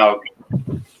screen now,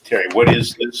 Terry? What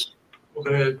is this?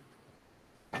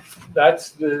 That's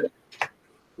the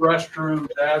restroom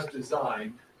as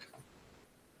designed.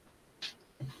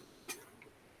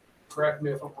 Correct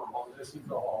me if I'm wrong, this is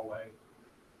the hallway.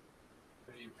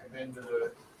 So you come into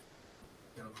the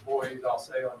boys, I'll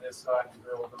say on this side, and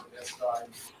girls on this side.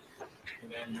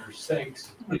 And then your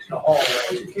sinks in the hallway.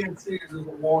 What you can't see is there's a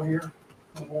wall here,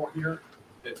 so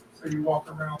you walk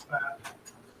around that.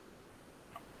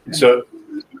 So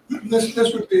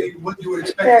This would be what you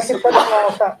would Yeah, I expect to can see. put the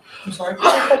walls up. I'm sorry?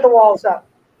 Put the walls up.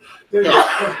 There you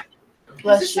go. Is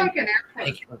Bless this you. like an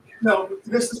airplane? No,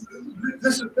 this is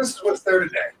what's there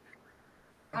today.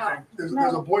 Oh. There's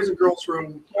a boys and girls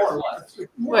room.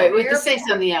 Wait, with the sinks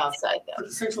on the outside though. But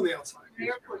the sinks on the outside. In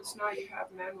airports now you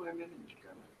have men, women, and you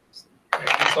go.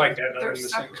 It's like that under They're the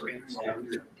sinks separate. being.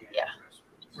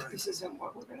 This isn't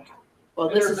what we're gonna have. Well,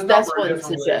 And that's there's a one number of different ways to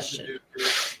suggestion. do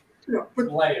this Yeah,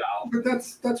 but layout.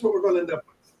 that's what we're gonna end up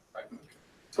with.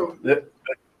 So,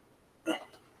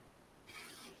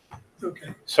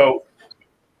 okay. so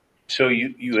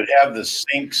you would have the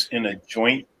sinks in a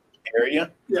joint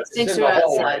area? Yes. Sinks in are the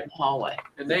hallway. outside the hallway.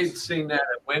 And they've seen that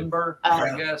at Windber,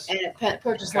 I guess. And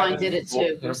Purchase Line did it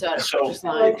too. We saw it at So- Purchase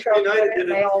Line. Latrobe did it,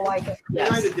 and they all like it. Yes.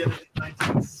 United did it in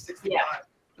 1965.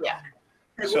 Yeah.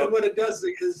 And So- what it does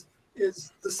is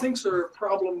the sinks are a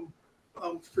problem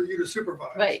for you to supervise.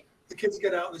 Right. The kids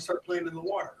get out and they start playing in the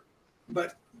water,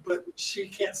 but she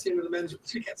can't see into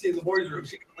she can't see in the boys' room.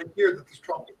 She can only hear that there's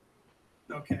trouble.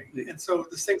 Okay, and so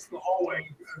the sinks in the hallway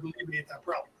alleviate that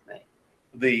problem.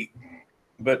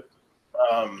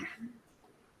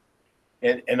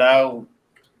 And I'll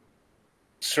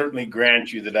certainly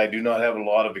grant you that I do not have a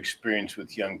lot of experience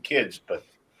with young kids, but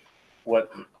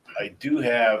what I do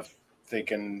have, they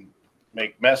can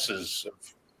make messes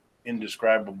of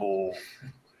indescribable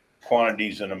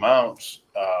quantities and amounts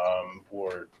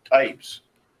or types.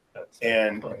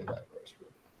 And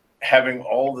having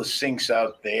all the sinks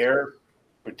out there,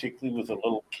 particularly with a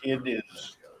little kid,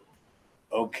 is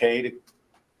okay to.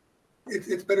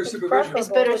 It's better It's supervision. It's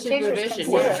better The teachers can supervision, see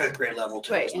Fourth it. and fifth grade level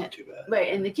too, Right, it's and- not too bad.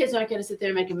 Right, and the kids aren't gonna sit there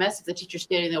and make a mess if the teacher's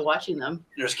standing there watching them.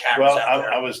 There's cameras Well, out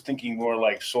there. I was thinking more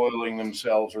like soiling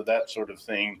themselves or that sort of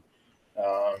thing.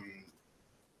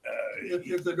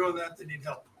 If they're doing that, they need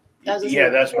help. As I said, Yeah,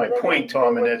 that's my Yeah, they point, would- Tom,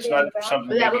 they and would it's be in not the bathroom. something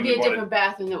But that would maybe be a we want to. different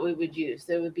bathroom that we would use.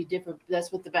 There would be different,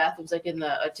 that's what the bathrooms, like in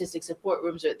the autistic support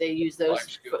rooms, or they use those Life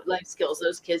skills. life skills.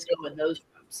 Those kids go in those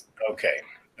rooms. Okay,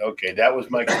 that was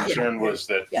my concern, was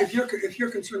that, Yeah. If you're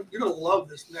concerned, you're gonna love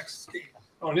this next scheme.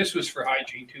 Oh, and this was for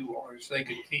hygiene too, or so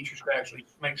teachers could actually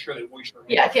make sure they wash their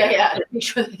hands. Yeah. Make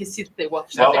sure they can see that they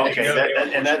watch. Well, something. okay,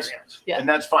 Yeah. and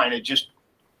that's fine, it just,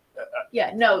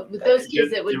 Yeah, no, with those There-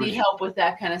 kids that would there need was- help with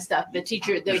that kind of stuff, the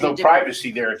teacher, there's there's no a different.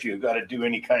 privacy there if you've got to do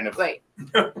any kind of. Right,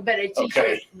 but a teacher,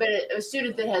 Okay. but a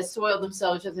student that has soiled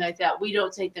themselves, something like that, we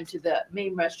don't take them to the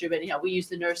main restroom anyhow. We use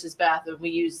the nurse's bathroom, we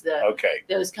use Okay,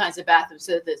 those kinds of bathrooms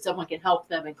so that someone can help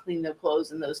them and clean their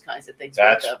clothes and those kinds of things.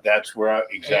 with them. that's where,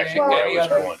 exactly Well, where I Any was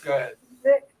other- going. Go ahead.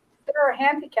 There are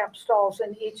handicap stalls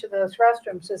in each of those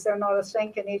restrooms. Is there not a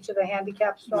sink in each of the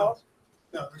handicap stalls?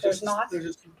 No, There's not?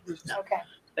 there's just, Okay,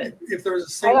 if there's a I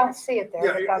sink, don't see it there.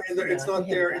 yeah, but that's- it's not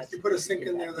there. If you put a sink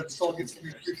in there, that stall gets to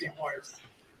be 3 feet wide.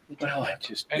 Well, I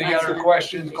just. Any other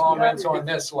questions, comments on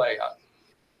this layout?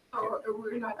 Oh,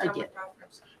 we're not done with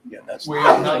bathrooms. Yeah, that's. We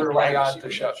have another layout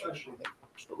to show.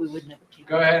 But we would never take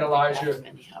Go them ahead, to the Elijah, bathroom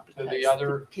anyhow to the because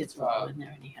other, kids will go in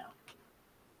there anyhow.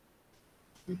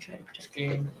 We try to protect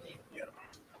scheme. everybody.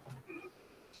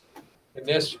 And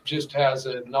this just has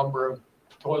a number of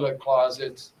toilet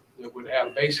closets that would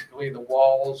have basically the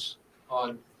walls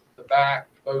on the back,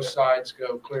 both sides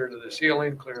go clear to the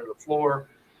ceiling, clear to the floor.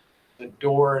 The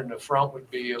door in the front would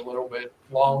be a little bit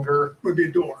longer, Would be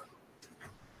a door.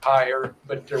 higher,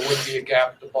 but there would be a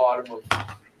gap at the bottom of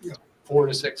Yeah. 4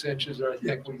 to 6 inches, I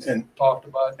think we And- talked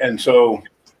about. And so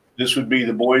this would be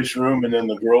the boys' room, and then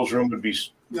the girls' room would be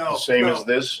No. the same no, as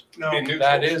this? No.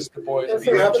 That is the boys. This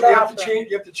You is have the to, you have to bathroom.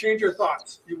 change, you have to change your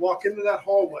thoughts. You walk into that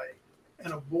hallway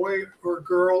and a boy or a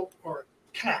girl or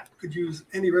a cat could use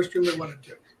any restroom they wanted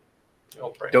to.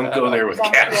 Don't go there with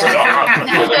Don't- cats.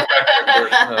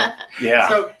 Yeah.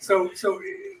 Yeah, So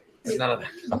None of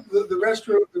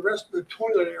the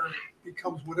toilet area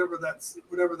becomes whatever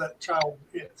that child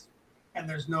is. And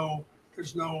there's no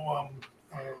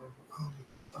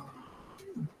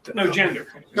No gender.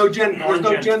 there's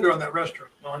no gender on that restroom.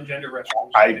 Non-gender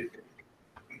restrooms.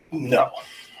 no.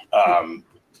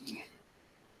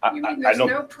 You mean I there's don't,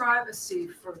 no privacy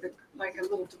for like a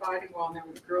little dividing wall there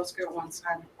where the girls go one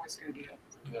side and the boys go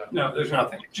the other? No, there's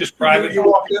nothing. Just private. You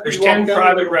walk in- There's you walk 10 down-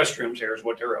 private restrooms here is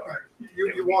what there are.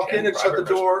 You walk in and shut the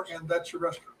door and that's your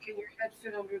restroom. Can your head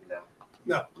fit under the?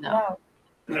 No, No,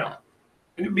 No.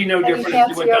 It'd be no and you different if can't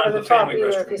you see went down over to the the top family either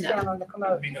if you restroom. stand on the commode.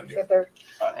 It'd be no If they're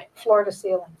floor to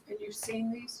ceiling. And you've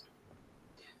seen these?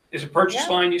 Is it Purchase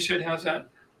Yeah. Line you said has that?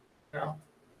 No.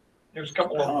 There's a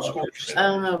couple of schools. I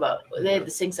don't know about, they had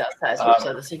the sinks outside, so we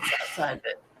saw the sinks outside,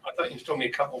 but I thought you told me a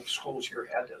couple of schools here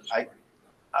had those.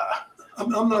 I'm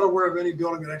not aware of any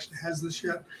building that actually has this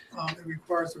yet. It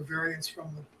requires a variance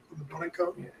from the building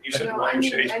code. Yeah, You said No, I Lion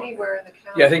mean City's. anywhere in the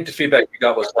county. Yeah, I think the feedback we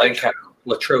got was Lancaster,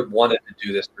 Latrobe wanted to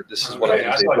do this, but this is one of Okay, the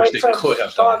I things thought they wish you they Latrobe could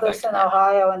have saw done. I this think. in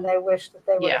Ohio and they wish that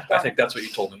they would Yeah, have done I think that's what you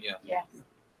told me, yeah.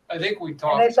 I think we And they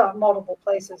talked, saw multiple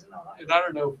places in Ohio. and I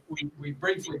don't know, we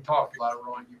briefly talked about it,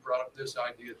 Ron, you brought up this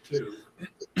idea too.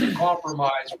 The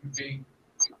compromise would be,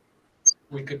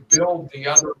 we could build the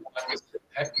other one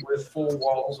with full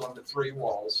walls on the 3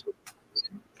 walls.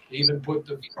 Even put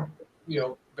the,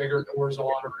 bigger doors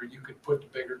on, or you could put the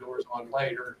bigger doors on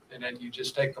later, and then you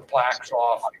just take the plaques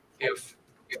off if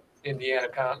Indiana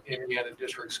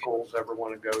district schools ever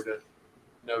want to go to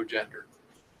no gender.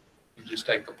 You just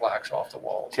take the plaques off the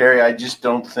walls. Terry, I just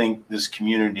don't think this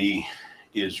community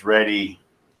is ready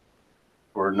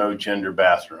for a no gender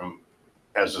bathroom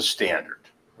as a standard.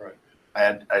 Right.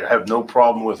 I have no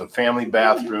problem with a family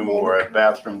bathroom or a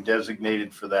bathroom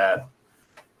designated for that,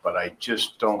 but I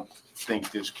just don't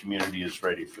think this community is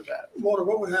ready for that. Walter,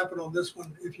 what would happen on this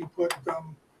one if you put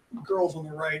girls on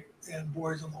the right and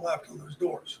boys on the left on those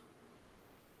doors?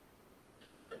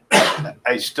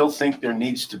 I still think there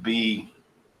needs to be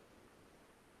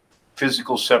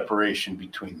physical separation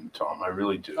between them, Tom. I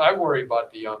really do. I worry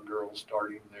about the young girls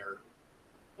starting there.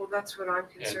 Well, that's what I'm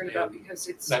concerned And- about because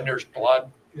it's, Then there's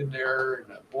blood in there,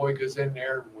 and a boy goes in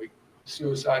there, and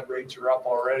suicide rates are up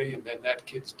already, and then that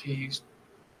kid's teased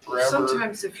forever.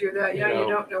 sometimes if you're that young, You you know,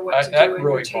 don't know what to that do and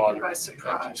you're really taken bothers by me. That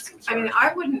surprise. just I mean, concerns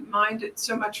I wouldn't mind it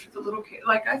so much for the little kid.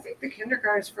 Like, I think the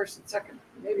kindergartners, first and second,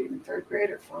 maybe even third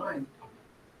grade are fine.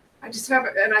 I just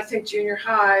haven't, and I think junior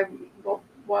high, well,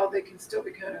 while they can still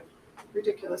be kind of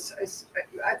ridiculous,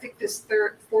 I think this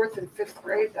fourth and fifth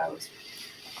grade,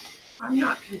 I'm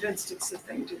not convinced it's the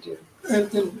thing to do.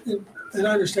 And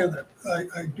I understand that.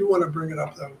 I do want to bring it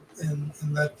up though, in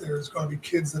that there's going to be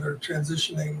kids that are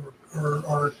transitioning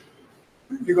or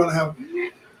you're going to have,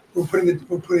 we're putting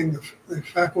the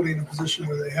faculty in a position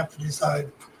where they have to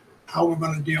decide how we're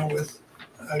going to deal with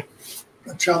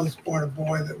a child that's born a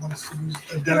boy that wants to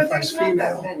But identify as there's not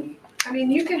that female. many. I mean,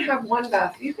 you can have one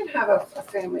you can have a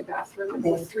family bathroom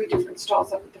with 3 different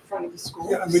stalls up at the front of the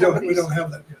school. Yeah, and we don't have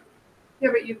that yet. Yeah,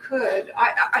 but you could.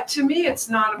 To me, it's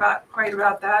not quite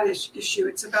about that issue.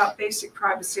 It's about basic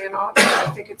privacy and all.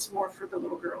 I think it's more for the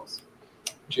little girls.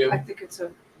 Jim, I I think it's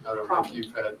a don't know if problem.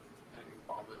 you've had any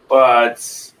comment.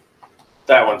 But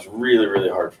that one's really, really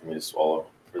hard for me to swallow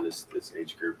for this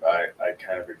age group. I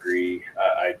kind of agree.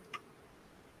 I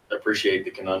appreciate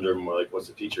the conundrum. Like, what's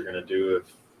the teacher going to do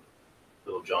if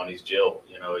little Johnny's Jill?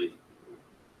 You know,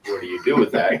 what do you do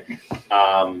with that?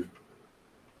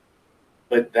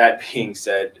 But that being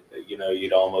said, you know,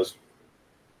 you'd almost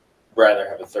rather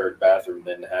have a third bathroom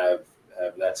than have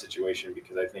that situation,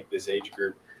 because I think this age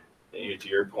group, to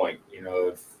your point, you know,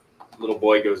 if a little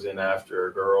boy goes in after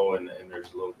a girl and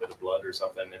there's a little bit of blood or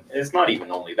something, and it's not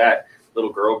even only that,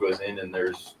 little girl goes in and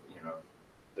there's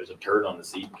a turd on the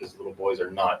seat, because little boys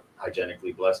are not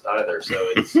hygienically blessed either. So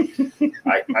it's,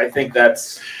 I think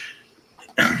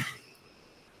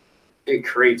it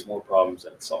creates more problems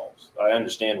than it solves. I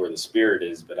understand where the spirit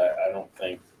is, but I don't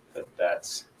think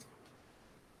that's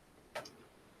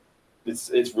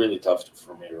it's really tough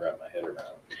for me to wrap my head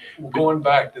around. Well, going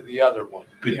back to the other one,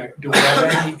 do we have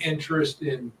any interest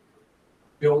in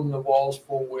building the walls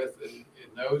full width in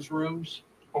those rooms?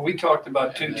 Well, we talked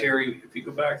about too, Terry, if you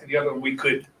go back to the other one, we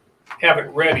could have it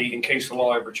ready in case the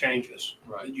law ever changes.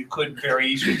 Right. You could very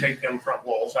easily take them front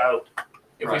walls out.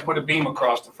 If we Right. put a beam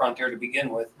across the front there to begin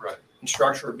with, Right. and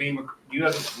structure a beam, you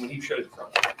have, when he showed the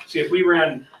front. See, if we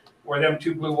ran where them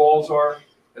 2 blue walls are,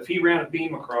 if he ran a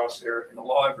beam across there and the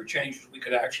law ever changes, we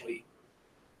could actually,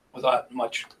 without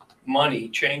much money,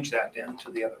 change that then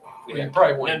to the other one. You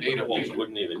probably wouldn't need a Well, you beam.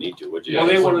 wouldn't even need to, would you? Well,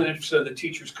 they wanted it so the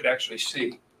teachers could actually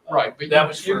see. Right, but That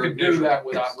was you for could do visual. that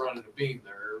without running a beam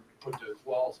there, or put those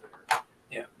walls there.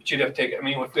 Yeah, but you'd have to take it, I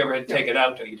mean, if they ever had to take it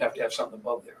out, though, you'd have to have something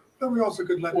above there. But we also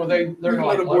could let, Well, we they're could not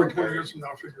let a board like 20 that. years from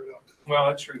now figure it out. Well,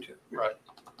 that's true too. Right.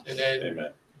 And then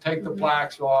Amen. take the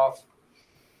plaques off.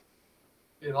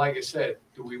 And like I said,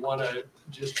 do we want to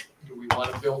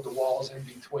build the walls in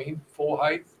between full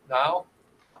height now?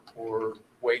 Or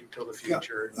wait till the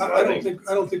future? I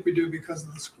don't think we do because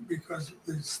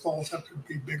the stalls have to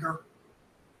be bigger.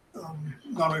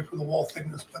 Not only for the wall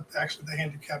thickness, but actually the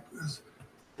handicap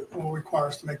will require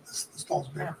us to make the stalls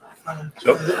bigger.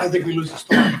 I think we lose the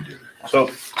stall if we do that.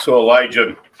 So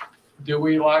Elijah, Do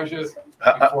we, Elijah,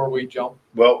 before we jump?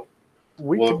 well,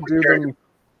 We Well, can do them.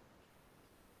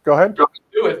 Go ahead.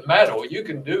 Do it metal. You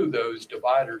can do those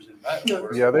dividers in metal.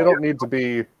 Yeah, they don't need to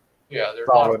be Yeah, they're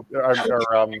solid not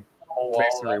or all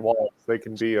masonry walls. They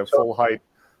can be a full height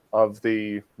of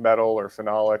the metal or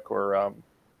phenolic or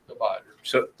dividers.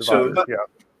 so dividers. Yeah.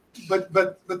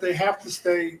 But they have to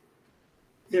stay,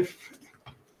 if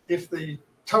the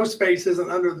toe space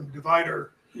isn't under the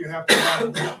divider, you have to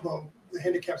have, the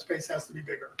handicap space has to be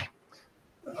bigger.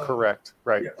 Correct.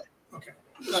 Right. Yeah. Okay.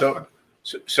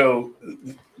 So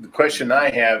the question I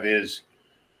have is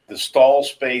the stall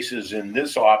spaces in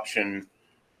this option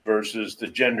versus the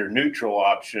gender neutral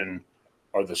option.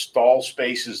 Are the stall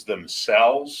spaces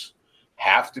themselves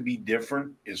have to be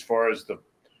different as far as the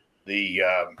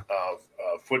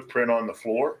footprint on the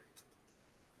floor?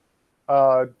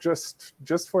 Just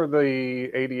for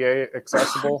the ADA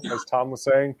accessible, as Tom was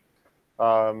saying,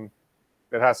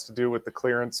 it has to do with the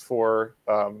clearance for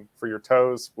your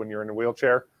toes when you're in a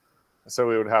wheelchair.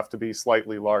 So it would have to be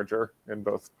slightly larger in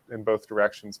both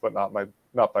directions, but not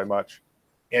by much.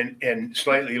 And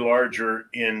slightly larger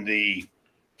in the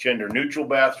gender neutral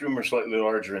bathroom, or slightly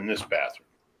larger in this bathroom?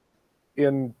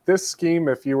 In this scheme,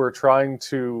 if you were trying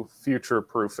to future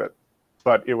proof it,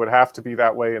 but it would have to be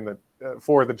that way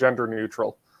for the gender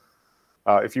neutral.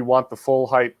 If you want the full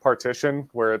height partition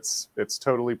where it's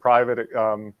totally private,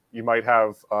 you might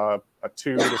have a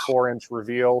 2 to 4 inch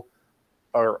reveal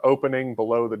or opening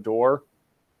below the door.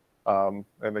 And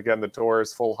again, the door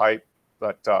is full height,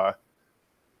 but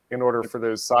in order for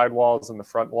those side walls and the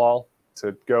front wall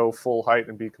to go full height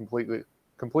and be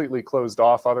completely closed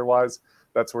off otherwise,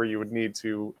 that's where you would need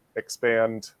to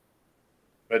expand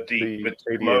the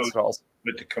ADA stalls.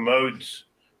 But the commodes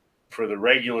for the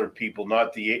regular people,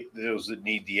 not those that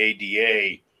need the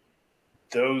ADA,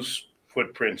 those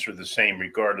footprints are the same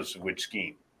regardless of which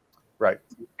scheme. Right.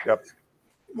 Yep.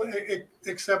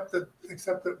 Except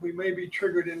that we may be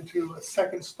triggered into a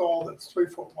second stall that's 3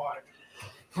 foot wide.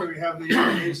 So we have the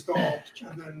ADA stall,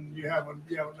 and then you have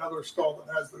another stall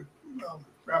that has the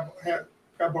grab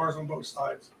bars on both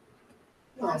sides.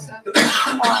 So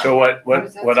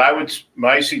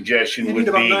my suggestion You would need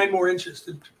about be 9 more inches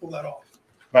to pull that off.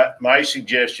 my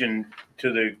suggestion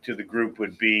to the group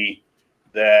would be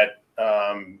that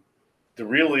the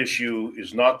real issue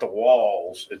is not the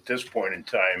walls at this point in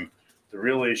time. The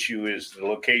real issue is the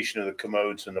location of the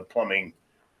commodes and the plumbing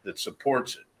that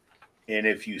supports it. And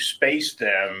if you space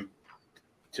them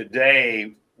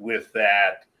today with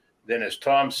that, then as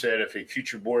Tom said, if a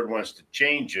future board wants to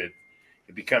change it,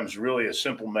 it becomes really a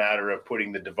simple matter of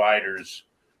putting the dividers,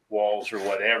 walls, or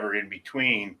whatever in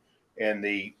between. And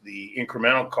the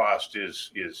incremental cost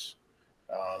is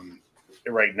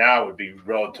right now would be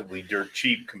relatively dirt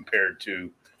cheap compared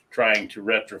to trying to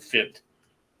retrofit,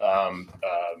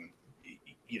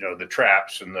 the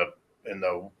traps and the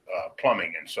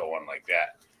plumbing and so on like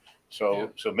that.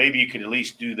 So maybe you could at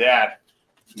least do that,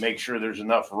 make sure there's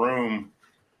enough room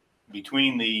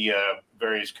between the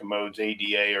various commodes,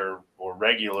 ADA or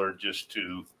regular, just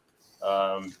to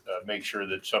make sure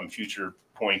that some future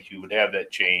point you would have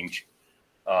that change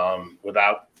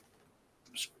without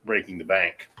breaking the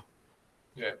bank.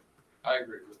 Yeah, I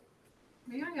agree with it.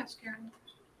 May I ask Karen?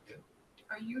 Yeah.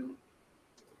 Are you,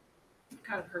 you've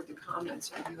kind of heard the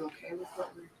comments, are you okay with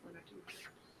what we're going to do?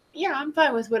 Yeah, I'm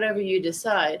fine with whatever you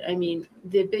decide. I mean,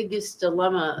 the biggest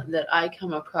dilemma that I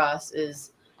come across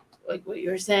is like what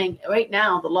you're saying. Right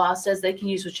now, the law says they can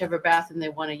use whichever bathroom they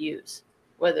want to use,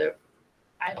 whether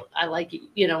I like it,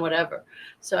 whatever.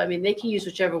 So, I mean, they can use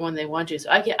whichever one they want to. So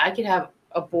I could have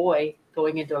a boy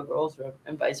going into a girl's room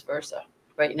and vice versa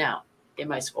right now in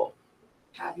my school.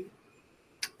 Have you?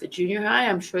 The junior high,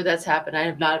 I'm sure that's happened. I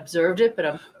have not observed it, but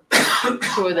I'm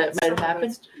sure that might have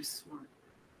happened.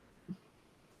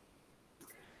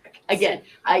 Again,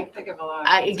 I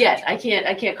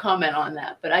can't comment on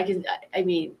that, but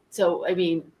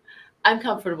I'm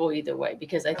comfortable either way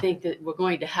because I think that we're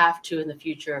going to have to in the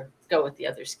future go with the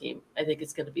other scheme. I think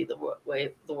it's going to be the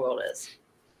way the world is.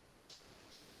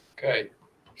 Okay,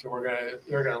 so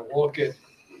they're gonna look at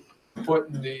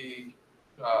putting the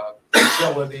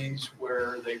facilities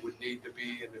where they would need to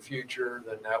be in the future.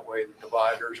 Then that way the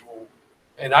dividers will,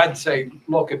 and I'd say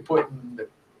look at putting the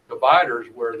dividers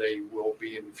where they will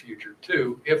be in the future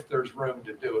too, if there's room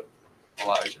to do it.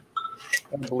 Elijah,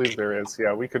 I believe there is.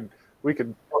 Yeah, we could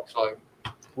looks like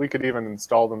we could even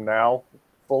install them now,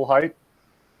 full height.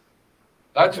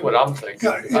 that's what I'm thinking.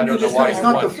 Yeah, I don't know why you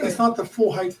want it's not the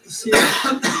full height of the ceiling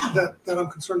that I'm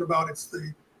concerned about. It's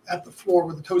at the floor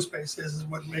where the toe space is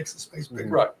what makes the space bigger.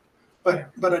 right.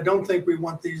 But I don't think we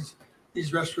want these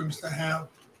restrooms to have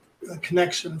a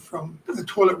connection from the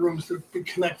toilet rooms to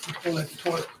connect from toilet to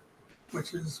toilet,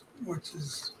 which is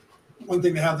one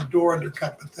thing to have the door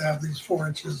undercut, but to have these 4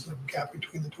 inches of gap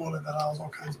between the toilet, that allows all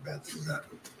kinds of bad things to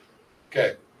happen.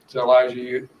 Okay, so Elijah,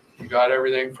 you got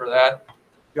everything for that?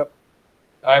 Yep.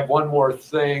 I have one more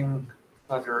thing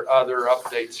under other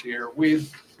updates here. We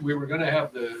were going to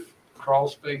have the crawl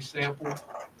space sample.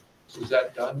 Was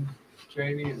that done,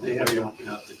 Jamie? They have not been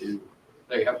out to do.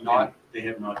 They have not? They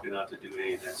have not been out to do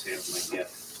any of that sampling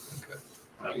yet. Okay.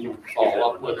 Can you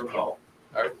follow up with them? All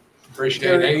right.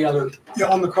 Appreciate it. Any other? Yeah,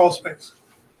 on the crawl space.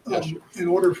 Yes, sir. In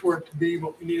order for it to be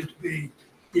what we need it to be,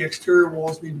 the exterior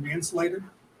walls need to be insulated,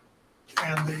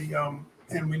 and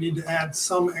we need to add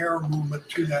some air movement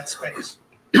to that space,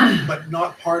 but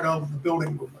not part of the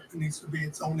building movement. It needs to be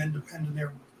its own independent air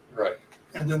movement. Right.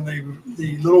 And then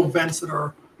the little vents that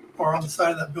are on the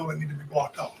side of that building need to be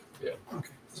blocked off. Yeah. Okay,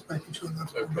 just making sure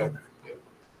that's Okay. what we're doing.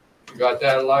 You got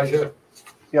that, Elijah?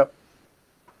 Yep.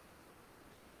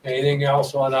 Anything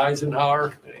else on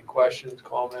Eisenhower? Any questions,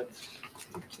 comments?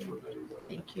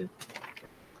 Thank you.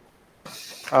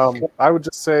 I would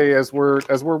just say as we're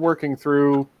working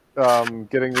through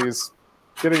getting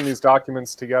these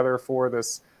documents together for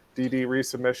this DD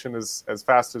resubmission as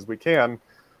fast as we can,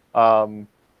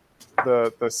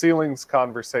 the ceilings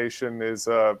conversation is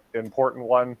an important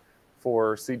one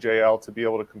for CJL to be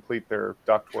able to complete their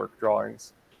ductwork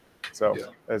drawings. So Yeah.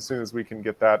 as soon as we can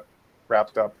get that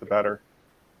wrapped up, the better.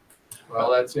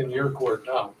 Well, that's in your court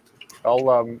now.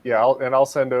 I'll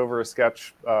send over a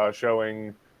sketch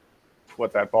showing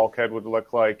what that bulkhead would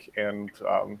look like, and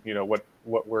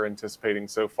what we're anticipating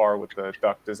so far with the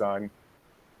duct design.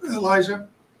 Elijah?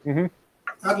 Mhm.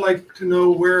 I'd like to know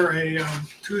where a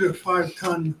 2 to 5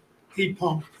 ton heat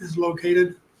pump is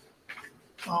located.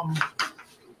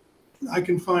 I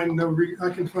can find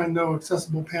no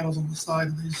accessible panels on the side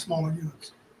of these smaller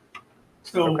units.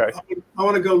 So Okay. I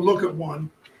want to go look at one,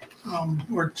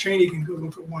 or Cheney can go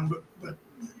look at one, but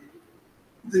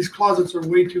these closets are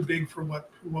way too big for what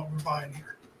we're buying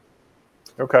here.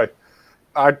 Okay.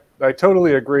 I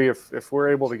totally agree. If we're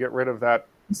able to get rid of that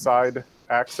side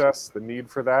access, the need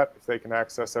for that, if they can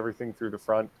access everything through the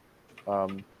front,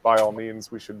 by all means,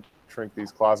 we should shrink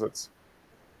these closets.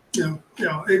 Yeah,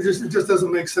 it just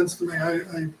doesn't make sense to me.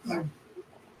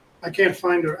 I can't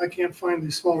find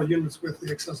these smaller units with the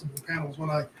accessible panels.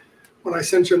 When I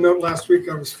sent you a note last week,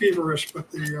 I was feverish, but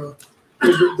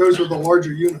those are the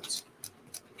larger units.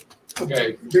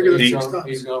 Okay, Bigger than he's 6 gonna, tons.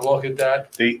 he's gonna look at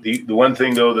that. The one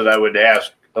thing though that I would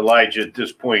ask Elijah at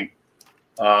this point,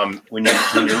 when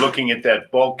you're looking at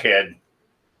that bulkhead,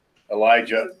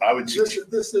 Elijah, I would.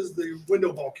 This is the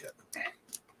window bulkhead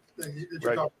that you're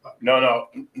Right. talking about.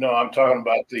 No, I'm talking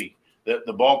about the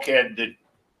bulkhead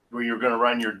where you're gonna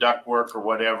run your duct work or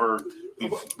whatever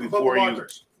Above the before you.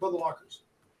 lockers, above the lockers.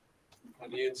 On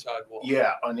the inside wall.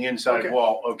 Yeah, on the inside Okay.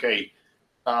 wall, okay.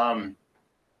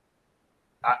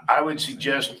 I would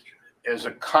suggest as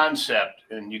a concept,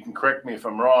 and you can correct me if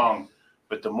I'm wrong,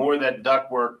 but the more that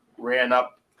ductwork ran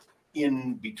up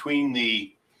in between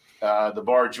the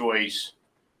bar joists,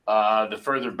 the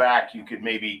further back you could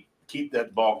maybe keep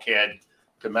that bulkhead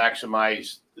to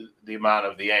maximize the amount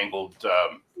of the angled.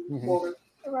 Well,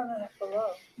 They're running it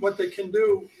below. what they can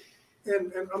do,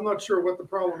 and I'm not sure what the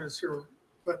problem is here,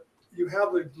 but you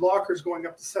have the lockers going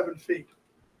up to 7 feet.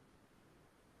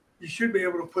 You should be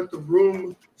able to put the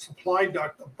room supply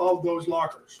duct above those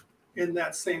lockers in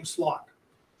that same slot.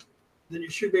 Then you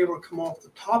should be able to come off the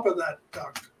top of that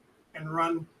duct and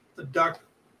run the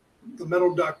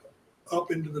metal duct up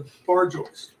into the bar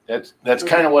joist. That's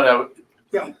kind of what I would.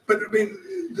 Yeah, but I mean,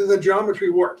 the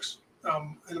geometry works.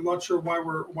 And I'm not sure why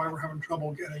we're having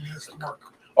trouble getting this to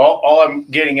work. All I'm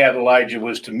getting at, Elijah,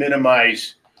 was to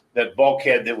minimize that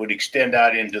bulkhead that would extend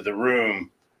out into the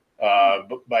room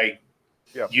by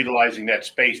utilizing that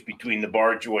space between the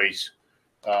bar joists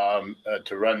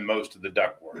to run most of the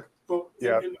ductwork. Well,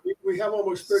 Yeah. and we have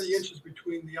almost 30 inches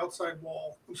between the outside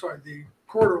wall, the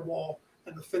corridor wall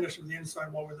and the finish of the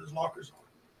inside wall where there's lockers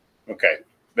on. Okay,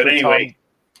 but So, anyway.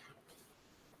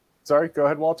 Sorry, go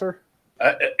ahead, Walter.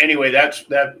 Anyway, that's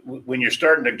when you're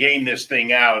starting to game this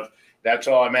thing out, that's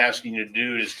all I'm asking you to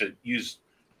do is to use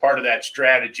part of that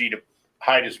strategy to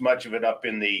hide as much of it up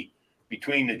in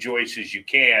between the joists as you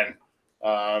can,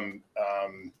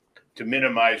 to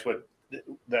minimize what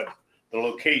the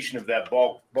location of that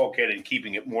bulkhead and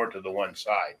keeping it more to the one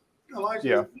side. Elijah,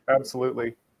 Yeah,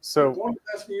 absolutely. So I'm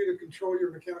asking you to control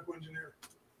your mechanical engineer.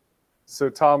 So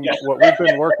Tom, what we've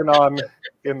been working on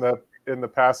in the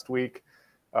past week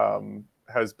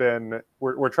has been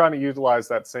we're trying to utilize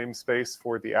that same space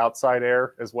for the outside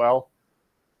air as well.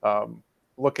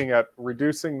 Looking at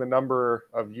reducing the number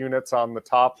of units on the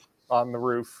top on the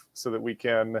roof so that we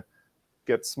can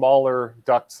get smaller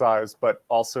duct size, but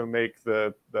also make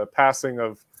the passing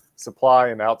of supply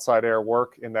and outside air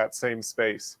work in that same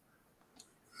space.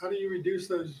 How do you reduce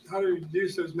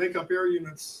those makeup air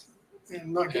units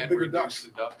and not get And bigger reduce ducts?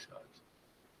 the duct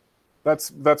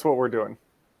size. That's what we're doing.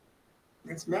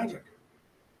 It's magic.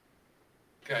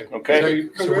 Okay. Okay.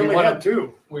 Because So we we only want had to,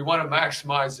 2. we want to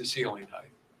maximize the ceiling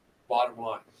height, bottom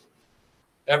line,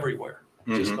 everywhere,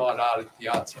 just not out at the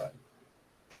outside.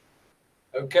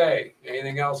 Okay,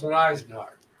 anything else on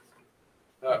Eisenhower?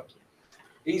 No.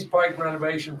 East Pike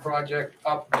renovation project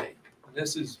update. And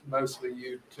this is mostly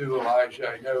you too, Elijah.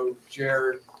 I know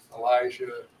Jared,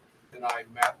 Elijah, and I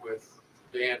met with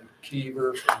Dan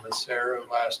Keever from Macero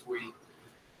last week.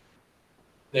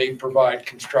 They provide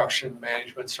construction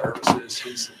management services.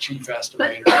 He's the chief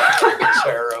estimator for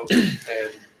Macero.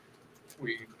 And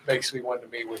we basically wanted to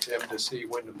meet with him to see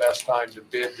when the best time to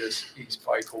bid this East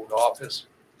Pike Old Office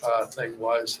thing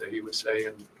was. That he was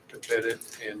saying to bid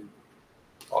it in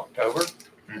October,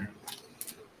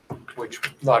 which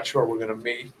I'm not sure we're gonna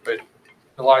meet, but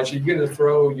Elijah, you gonna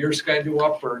throw your schedule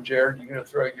up, or Jared, you gonna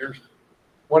throw yours?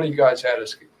 One of you guys had a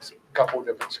couple of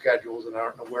different schedules, and I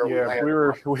don't know where we Yeah,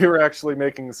 landed. we were actually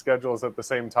making schedules at the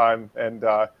same time, and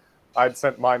I'd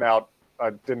sent mine out. I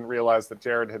didn't realize that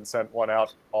Jared had sent one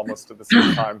out almost at the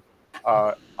same time.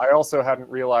 I also hadn't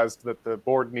realized that the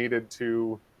board needed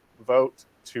to vote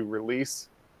to release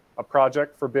a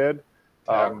project for bid,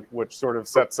 which sort of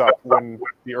sets up when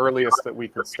the earliest that we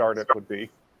could start it would be.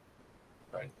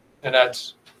 And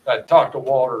I talked to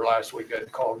Walter last week. I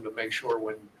called him to make sure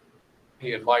when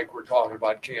he and Mike were talking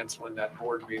about canceling that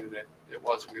board meeting, that it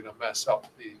wasn't going to mess up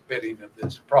the bidding of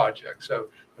this project. So,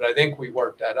 but I think we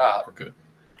worked that out. We're good.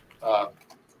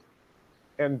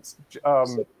 And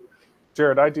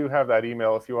Jared, I do have that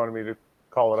email if you wanted me to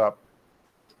call it up.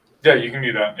 Yeah, you can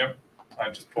do that. Yep. I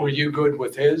just Were pulled. you good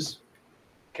with his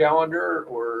calendar,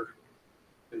 or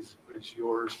is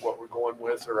yours what we're going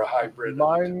with, or a hybrid?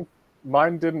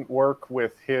 Mine didn't work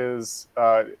with his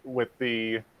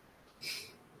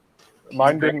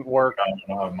mine didn't work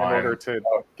in order to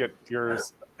get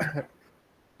yours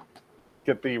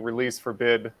get the release for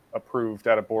bid approved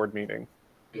at a board meeting.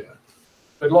 Yeah.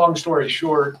 But long story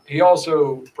short, he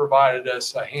also provided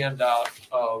us a handout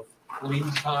of lead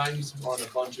times on a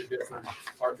bunch of different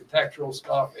architectural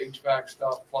stuff, HVAC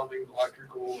stuff, plumbing,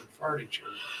 electrical, and furniture.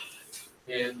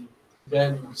 And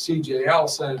then CJL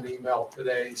sent an email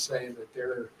today saying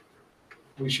that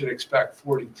we should expect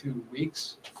 42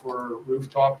 weeks for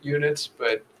rooftop units,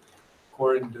 but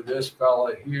according to this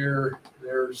fella here,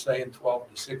 they're saying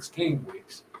 12 to 16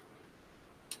 weeks.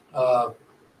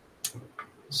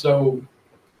 So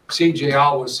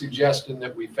CJL was suggesting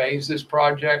that we phase this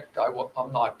project.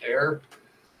 I'm not there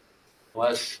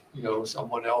unless,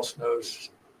 someone else knows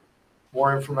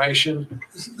more information.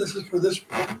 This is for this.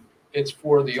 It's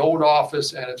for the old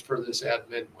office and it's for this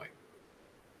admin wing.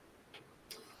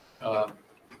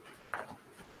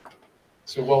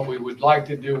 So what we would like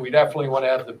to do, we definitely want to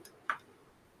have the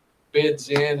bids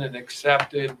in and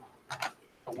accepted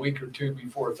a week or two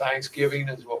before Thanksgiving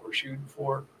is what we're shooting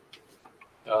for.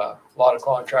 A lot of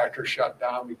contractors shut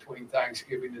down between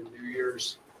Thanksgiving and New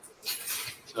Year's.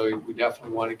 So we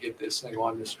definitely want to get this thing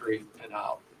on the street and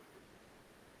out.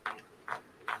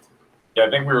 Yeah, I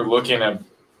think we were looking at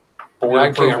board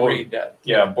I can't approval. read that.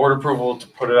 Yeah, board approval to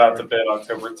put it out to bid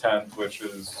October 10th, which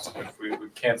is if we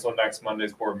would cancel next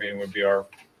Monday's board meeting would be the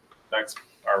next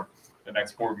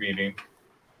board meeting.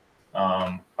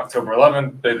 October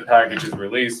 11th, bid package is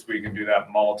released. We can do that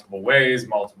multiple ways,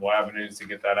 multiple avenues to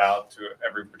get that out to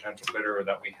every potential bidder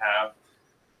that we have.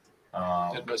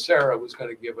 And Macera was going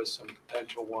to give us some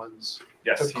potential ones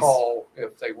Yes, to call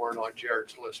if they weren't on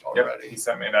Jared's list Yep, already. he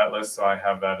sent me that list, so I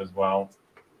have that as well.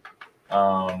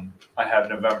 I have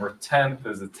November 10th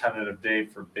as a tentative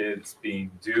date for bids being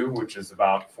due, which is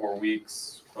about 4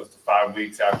 weeks, close to 5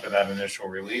 weeks after that initial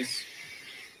release.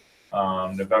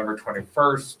 November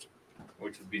 21st,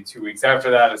 which would be 2 weeks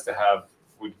after that,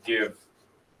 would give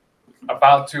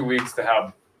about 2 weeks to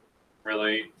have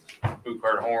really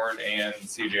Buchard Horn and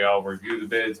CJL review the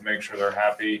bids, make sure they're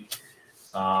happy,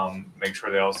 make sure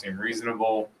they all seem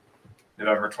reasonable.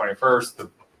 November 21st, the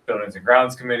Buildings and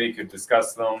Grounds Committee could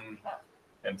discuss them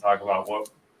and talk about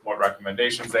what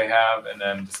recommendations they have. And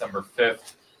then December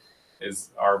 5th is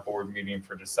our board meeting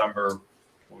for December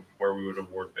where we would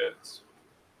award bids.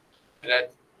 And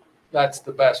that's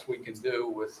the best we can do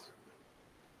with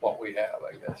what we have,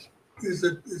 I guess. Is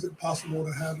it possible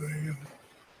to have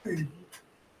a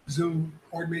Zoom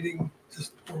board meeting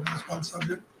just for this one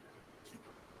subject?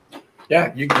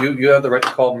 Yeah, you have the right to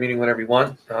call a meeting whenever you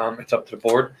want. It's up to the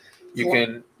board.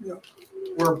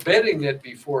 We're bidding it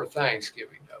before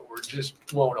Thanksgiving, though. We're just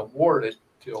won't award it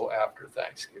till after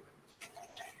Thanksgiving.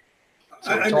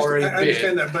 So I it's already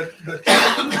understand bid.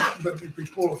 that, but if we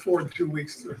pull it forward 2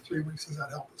 weeks or 3 weeks, does that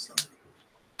help us?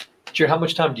 Jared, how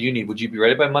much time do you need? Would you be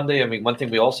ready by Monday? I mean, one thing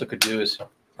we also could do is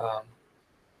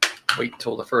wait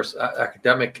till the first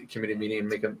academic committee meeting and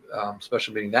make a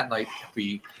special meeting that night.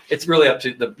 It's really up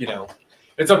to the,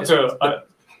 It's up to,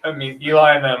 I mean,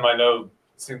 Eli and them, I know,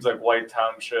 seems like White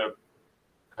Township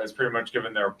has pretty much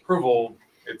given their approval.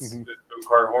 It's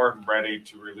Buchard Horn ready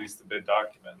to release the bid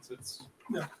documents.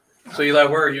 So Eli,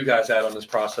 where are you guys at on this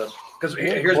process? Because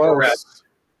here's where we're at.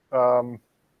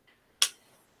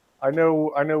 I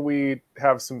know we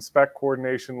have some spec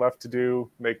coordination left to do,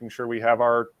 making sure we have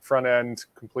our front end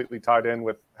completely tied in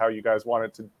with how you guys want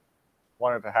it to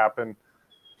happen.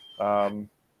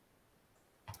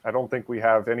 I don't think we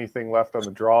have anything left on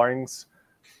the drawings.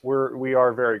 We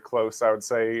are very close. I would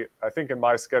say, I think in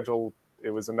my schedule, it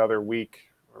was another week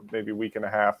or maybe week and a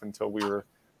half until we were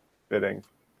bidding.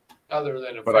 Other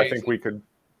than a But I think phasing. we could,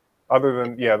 other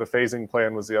than, yeah, the phasing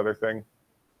plan was the other thing.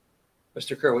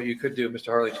 Mr. Kerr, what you could do, Mr.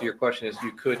 Harley, to your question is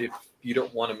you could, if you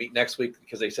don't want to meet next week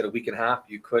because they said a week and a half,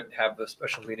 you could have a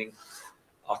special meeting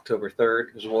October 3rd,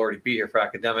 because we'll already be here for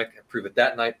academic, approve it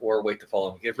that night, or wait the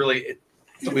following week. It really,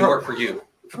 we work for you.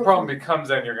 The problem becomes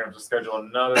then you're going to have to schedule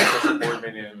another special board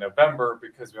meeting in November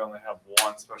because we only have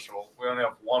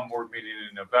one board meeting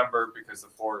in November because the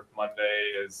fourth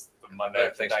Monday is the Monday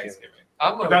after Thanksgiving.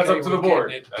 I'm But that's okay up to the with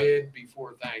board. getting it bid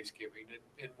before Thanksgiving,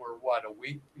 and we're what, a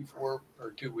week before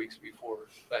or 2 weeks before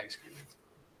Thanksgiving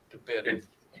to bid it.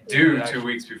 Due 2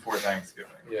 weeks before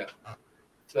Thanksgiving. Yeah.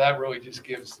 So that really just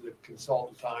gives the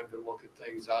consultant time to look at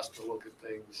things, us to look at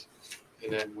things,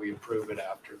 and then we approve it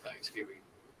after Thanksgiving.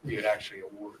 We had actually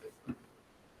awarded it.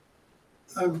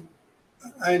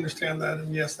 I understand that,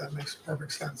 and yes, that makes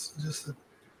perfect sense. Just that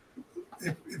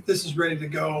if this is ready to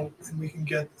go and we can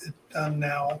get it done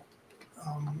now,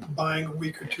 buying a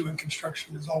week or two in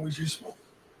construction is always useful.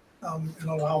 And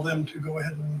allow them to go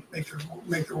ahead and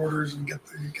make their orders and get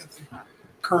the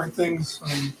current things.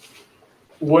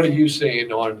 What are you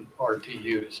seeing on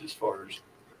RTUs as far as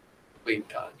lead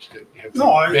times? Have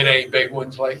No, there been any big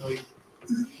ones lately?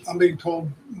 I'm being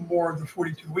told more than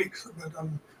 42 weeks, but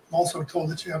I'm also told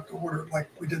that you have to order it like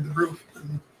we did the roof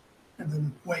and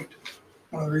then wait.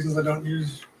 One of the reasons I don't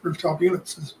use rooftop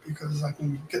units is because I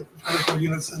can get vertical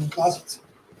units in closets.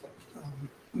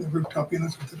 The rooftop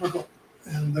units are difficult,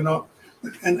 and they're not,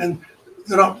 and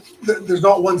they're not. There's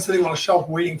not one sitting on a shelf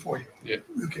waiting for you. Yeah.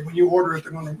 Okay, when you order it,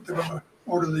 they're gonna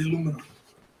order the aluminum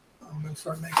and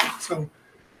start making it. So,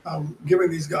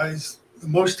 giving these guys the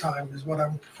most time is what I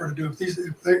would prefer to do. If they have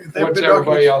What's bid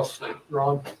everybody documents- else think,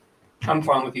 Ron? I'm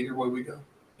fine with either way we go.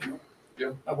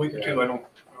 Yeah. A week or two, I don't.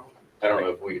 I don't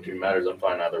know if week or two matters. I'm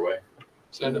fine either way.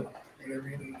 Send it. Whatever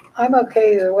you need. I'm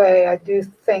okay either way. I do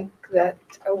think that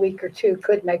a week or two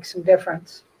could make some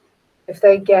difference. If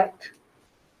they would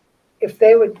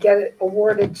get it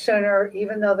awarded sooner,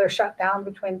 even though they're shut down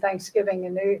between Thanksgiving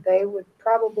and New, they would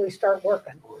probably start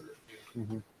working.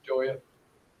 Joya?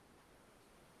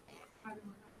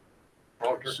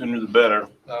 Walter? Sooner the better.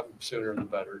 Sooner the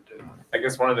better too. I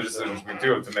guess one of the decisions we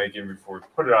do have to make even before we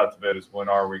put it out to bid is when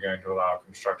are we going to allow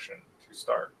construction to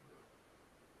start?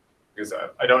 Because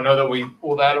I don't know that we,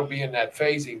 Well, that'll be in that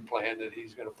phasing plan that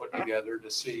he's gonna put together to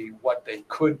see what they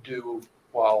could do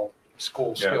while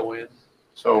school's Yeah. still in.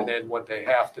 So And then what they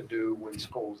have to do when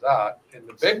school's out. And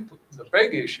the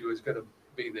big issue is gonna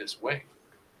be this wing.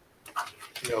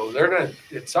 You know, they're gonna,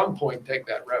 at some point, take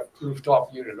that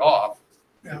rooftop unit off.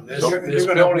 Yeah, And This, you're this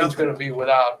gonna have building's nothing, gonna be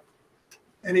without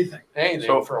anything. anything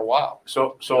So- for a while.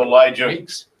 so Elijah,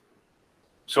 Weeks.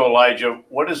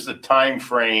 what is the time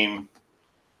frame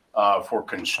for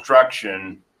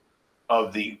construction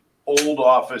of the old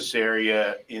office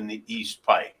area in the East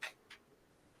Pike?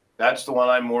 That's the one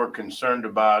I'm more concerned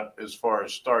about as far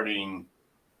as starting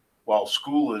while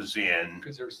school is in.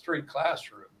 Because there's 3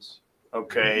 classrooms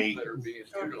Okay, that are being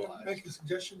Can I utilized. make a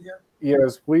suggestion here?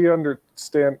 Yes, we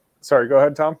understand. Sorry, go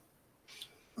ahead, Tom.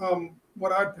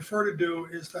 What I'd prefer to do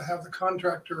is to have the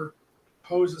contractor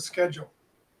pose a schedule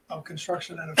of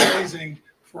construction and a phasing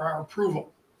for our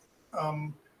approval.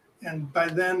 And by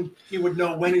then, he would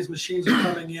know when his machines are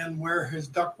coming in, where his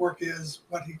ductwork is,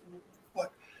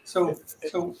 so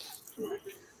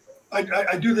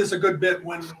I do this a good bit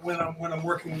when I'm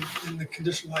working in the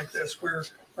condition like this, where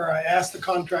I ask the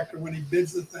contractor when he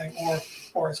bids the thing,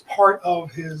 or as part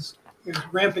of his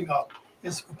ramping up,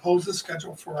 is to propose a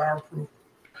schedule for our approval.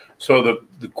 so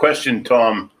the question,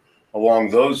 Tom, along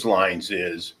those lines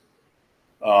is,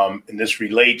 and this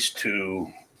relates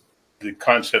to the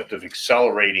concept of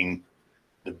accelerating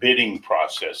the bidding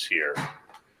process here,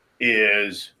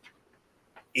 is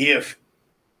if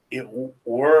it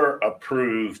were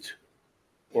approved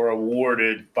or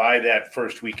awarded by that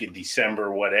first week of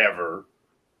December, whatever,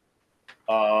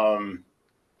 and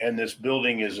this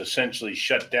building is essentially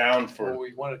shut down Well, for,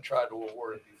 we want to try to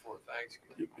award it before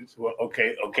Thanksgiving. well,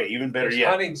 okay, even better Because yet.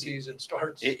 hunting season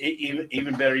starts.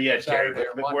 Even better yet, Terry, Saturday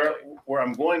or but where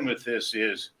I'm going with this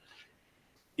is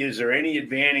there any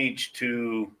advantage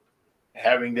to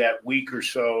having that week or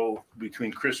so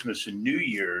between Christmas and New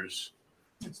Year's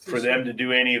It's too for them soon. to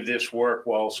do any of this work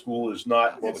while school is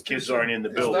not, while the It's too kids soon. aren't in the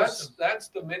It's building? That's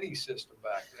the mini system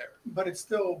back there. But it's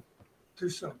still too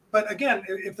soon. But again,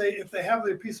 if they have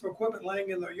the piece of equipment laying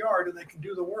in their yard and they can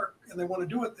do the work and they want to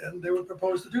do it, then they would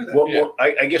propose to do that. Well,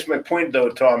 I guess my point though,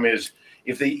 Tom, is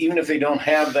even if they don't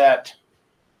have that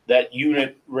that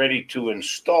unit ready to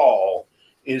install,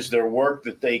 is there work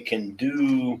that they can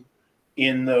do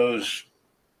in those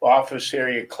office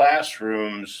area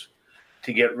classrooms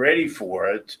to get ready for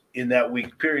it in that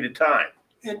week period of time?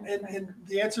 And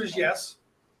the answer is yes.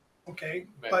 Okay,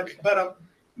 Maybe.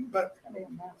 but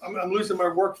I'm losing my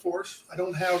workforce. I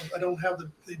don't have the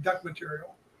duct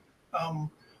material.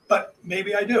 But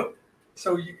maybe I do.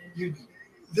 So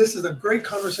this is a great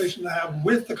conversation to have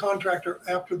with the contractor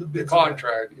after the The bid's.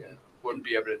 contract, wouldn't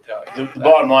be able to tell you. The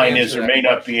bottom line is Answer there that may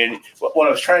not be any, what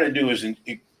I was trying to do is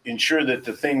ensure that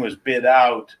the thing was bid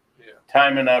out Yeah.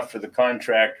 time enough for the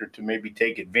contractor to maybe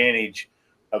take advantage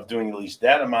of doing at least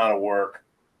that amount of work,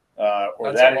 or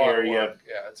That's that a lot of area. work.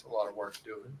 Yeah, it's a lot of work to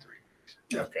do in 3 weeks.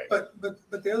 Yeah, Okay. but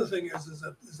the other thing is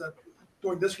that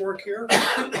doing this work here,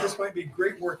 this might be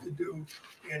great work to do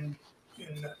in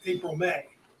April, May.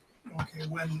 Okay,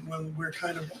 when we're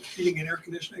kind of heating and air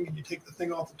conditioning and you take the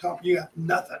thing off the top, you got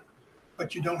nothing,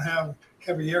 but you don't have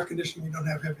heavy air conditioning, you don't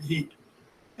have heavy heat.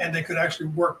 And they could actually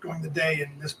work during the day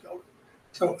in this building.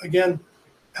 So again,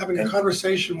 having a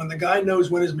conversation when the guy knows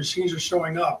when his machines are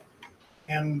showing up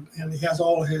and he has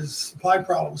all his supply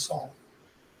problems solved,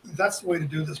 that's the way to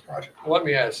do this project. Let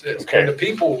me ask this, Okay. can the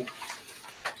people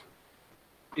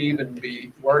even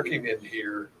be working in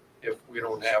here if we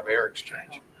don't have air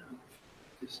exchange?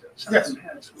 Yes,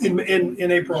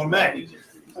 in April and May.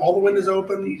 All the windows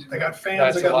open, they got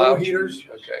fans, they That's got little allowed? heaters.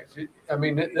 Okay, I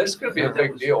mean, this is gonna be a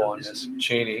big deal on this.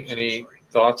 Cheney, any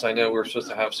thoughts? I know we're supposed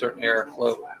to have certain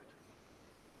airflow.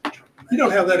 You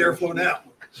don't have that airflow now.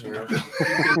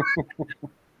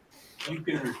 You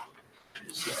can,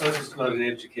 because it's not an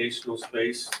educational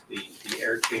space, the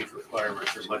air change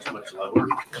requirements are much lower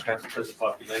Okay. because of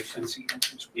population.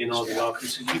 In all the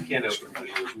offices, you can open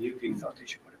windows and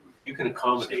you can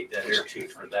accommodate that air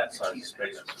change for that size of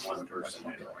space with one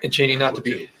person. And Cheney, not to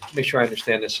be, make sure I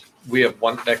understand this, we have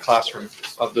that classroom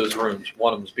of those rooms,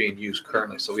 one of them is being used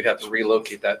currently, so we'd have to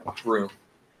relocate that room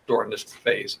during this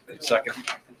phase, the second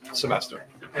semester.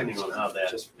 Depending on how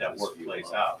that work plays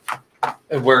out.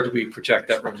 And where do we project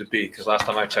that room to be? Because last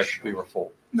time I checked, we were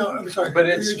full. No, I'm sorry. But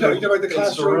it's, You're talking about the it's the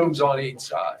classroom, rooms on each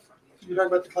side. you're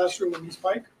talking about the classroom in East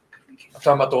Pike? I'm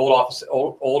talking about the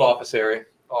old office area.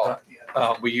 Oh,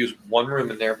 We used one room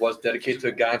in there, was dedicated to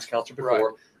a guidance counselor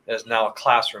before. That is now a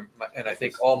classroom. And I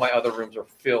think all my other rooms are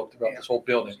filled throughout this whole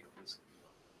building.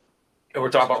 And we're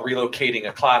talking about relocating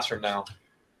a classroom now.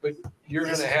 but you're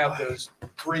gonna have those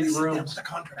 3 rooms. The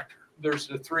contractor. There's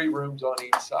the 3 rooms on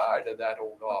each side of that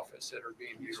old office that are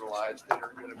being utilized that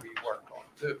are gonna be worked on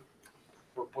too.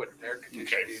 We're putting air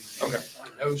conditioning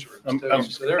in those rooms too.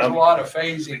 So there's a lot of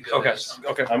phasing to Okay, this.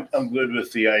 okay. I'm good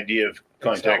with the idea of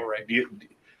contact,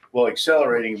 well,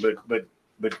 accelerating,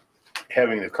 but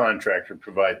having the contractor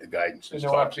provide the guidance and And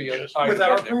there'll have stuff. to be an With item our in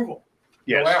there. approval,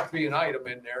 There'll Yes, have to be an item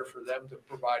in there for them to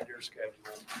provide their schedule.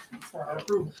 for our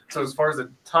approval. So as far as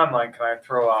the timeline, can I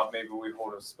throw out maybe we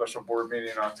hold a special board meeting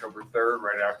on October 3rd,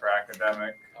 right after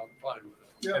academic? I'm fine with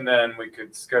it. Yeah. And then we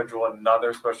could schedule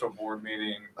another special board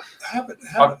meeting. Have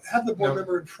the board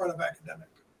member in front of academic,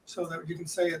 so that you can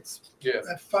say it's Yeah.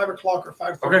 at 5 o'clock or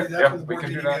 5:30. Okay, That's yeah, when the we board can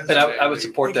do meeting that. is. And I would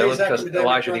support that In one case because academic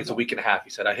Elijah runs needs a out. week and a half. He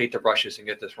said, I hate to rush this and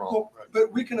get this wrong. Well,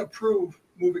 but we can approve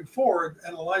moving forward,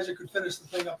 and Elijah could finish the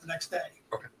thing up the next day.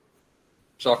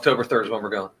 So October 3rd is when we're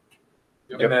going.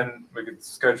 And then we could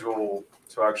schedule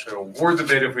to actually award the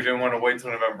bid if we didn't want to wait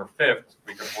till November 5th.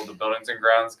 We could hold the Buildings and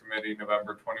Grounds Committee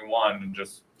November 21 and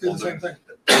just Do the hold same thing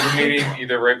the meeting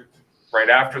either right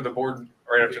after the board,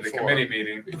 right after the Before. committee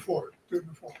meeting. before, do it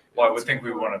before. Well, I would think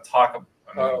we want to talk.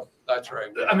 Oh, that's right.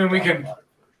 I mean, we can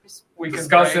We can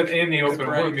discuss break- it in the we open can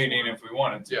board break- meeting if we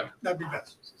wanted to. Yeah. That'd be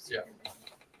best.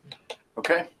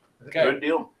 okay, Okay, good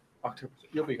deal. October,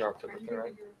 you'll be here October 3rd,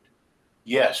 right?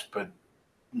 Yes, but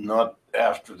not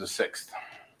after the 6th.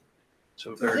 So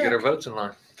we better get our votes in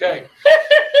line. okay.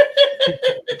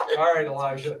 All right,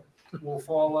 Elijah, we'll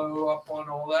follow up on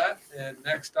all that. And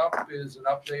next up is an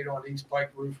update on East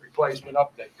Pike roof replacement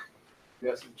update.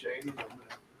 Yes, and Janie.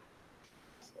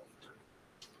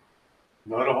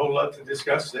 Not a whole lot to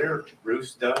discuss there.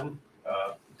 Roof's done.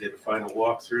 Did a final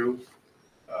walkthrough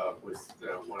with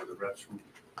one of the reps from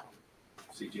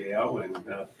CJL,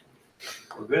 and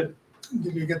we're good.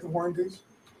 Did you get the warranties?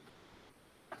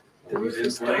 It was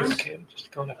in place.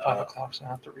 Just going at 5 o'clock, so I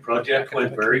have to. Project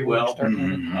went very well.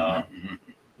 Mhm.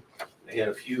 They had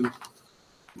a few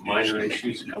minor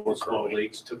issues, a couple of small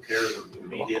leaks, took care of them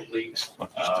immediately,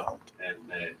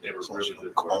 and they were really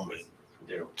good work with.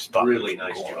 They were really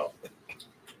nice job.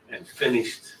 And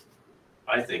finished,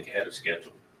 I think, ahead of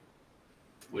schedule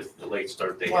with the late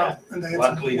start they Wow. had. And they had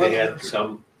some Luckily, they weather had there.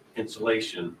 some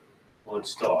insulation on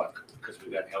stock because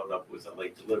we got held up with a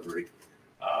late delivery.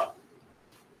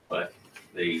 But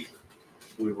we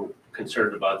were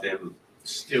concerned about them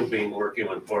still being working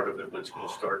on part of it when school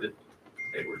started.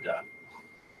 They were done.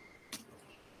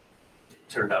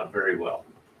 Turned out very well.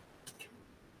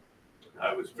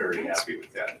 I was very happy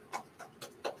with that.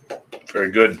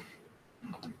 Very good.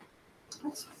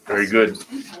 Very good.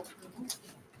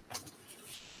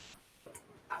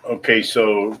 Okay,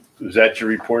 so is that your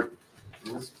report?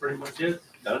 That's pretty much it.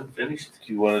 Done, finished.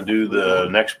 Do you want to do the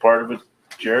next part of it,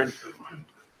 Jared?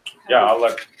 Yeah, I'll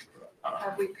let,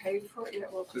 Have we paid for it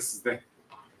yet? Well, this is the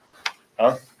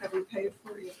have we paid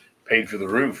for it yet? Paid for the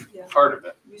roof. Yeah. part of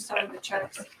it. You signed the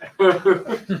checks.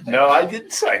 No, I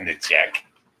didn't sign the check.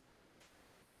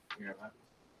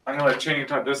 I'm gonna let Cheney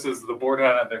talk. This is the board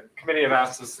had, the committee had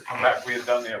asked us to come back. We had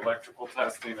done the electrical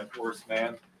testing at Horace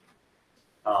Mann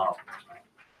a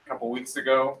couple weeks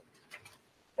ago,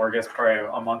 or I guess probably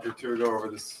a month or two ago over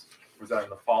this, was that in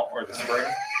the fall or the spring?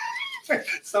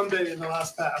 Someday in the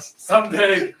last pass.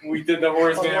 Someday we did the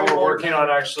Horace Mann. We're working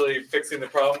on actually fixing the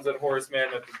problems at Horace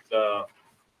Mann at the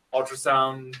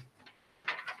ultrasound.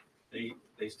 They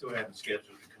still haven't scheduled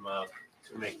to come out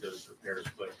to make those repairs,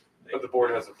 but But the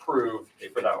board has approved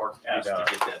for that work to be asked to done.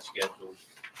 get that scheduled.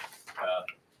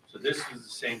 So this is the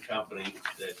same company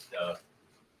that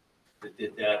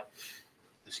did the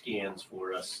scans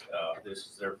for us. This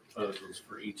is their proposals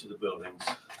for each of the buildings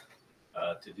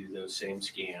to do those same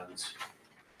scans.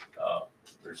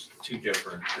 There's two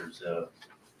different, there's an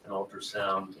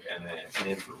ultrasound and an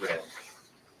infrared.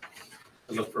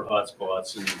 To look for hot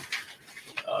spots and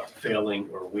failing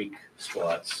or weak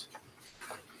spots.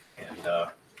 And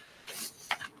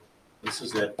this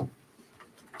is at the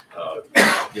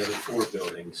other four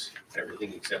buildings,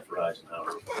 everything except for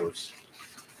Eisenhower, of course.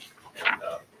 And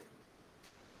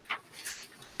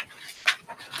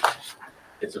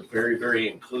it's a very, very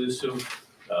inclusive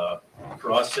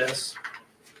process.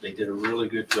 They did a really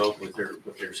good job with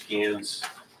their scans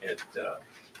at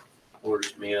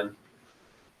Horace Mann.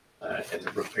 And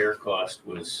the repair cost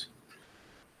was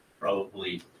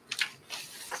probably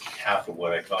half of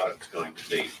what I thought it was going to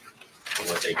be for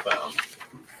what they found.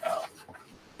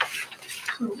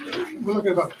 So we're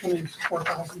looking at about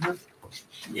 24,000 here.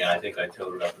 Yeah, I think I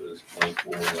totaled up, it was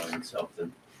 24 and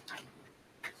something.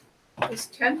 Is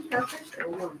 10 perfect or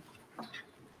 1?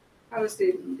 How is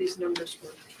these numbers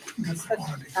work? That's the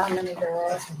quantity. How many there are.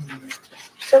 That's what it is.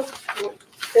 So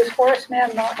is Horace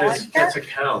Mann not on here? That's a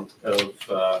count of,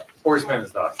 Horace Mann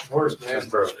is done. Horace Mann.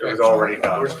 It was already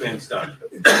done. Horace Mann's done.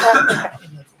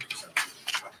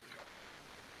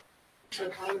 So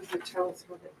how does it tell us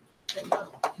what they know?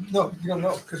 No, you don't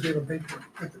know, because we haven't paid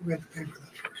for it. We have to pay for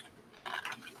that first.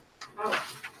 Oh,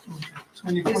 Okay. So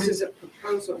when you, this is a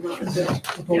proposal, not a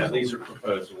bill. Yeah, these are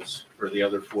proposals for the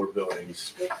other four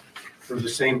buildings for the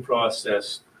same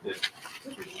process that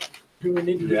do we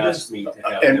need to do you asked this? me to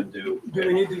have them do. Do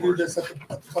we need to do this at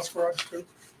the bus garage too?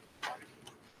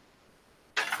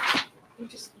 We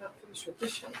just not finished with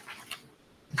this yet.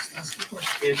 That's the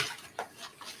question.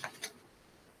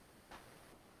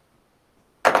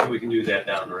 We can do that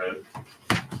down the road.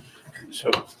 So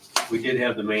we did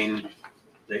have the main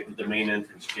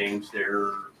entrance changed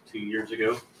there 2 years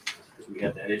ago because we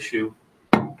had that issue.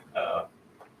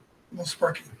 No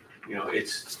sparking. You know,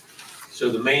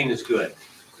 so the main is good.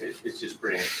 It's just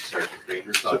bringing circuitry.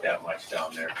 There's not that much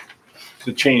down there.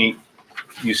 So Cheney,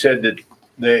 you said that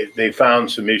they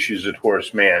found some issues at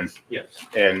Horace Mann Yes.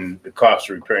 and the cost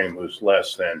of repairing was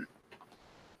less than,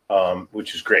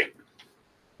 which is great.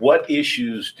 What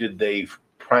issues did they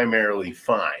primarily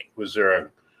find? Was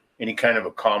there any kind of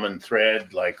a common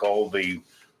thread, like all the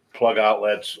plug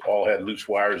outlets all had loose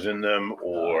wires in them,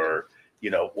 or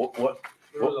you know what?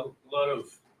 There was a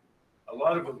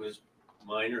lot of it was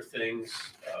minor things,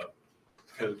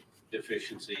 code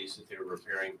deficiencies that they were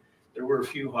repairing. There were a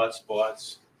few hot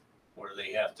spots where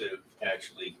they have to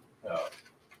actually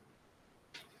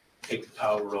take the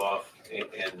power off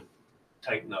and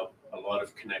tighten up a lot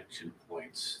of connection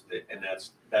points, and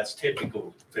that's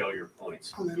typical failure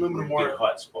points. On the aluminum Big wire.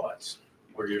 hot spots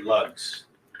where your lugs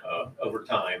over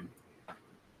time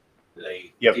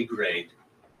they Yep. degrade,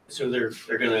 so they're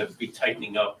going to be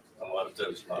tightening up a lot of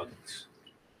those lugs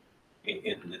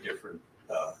in the different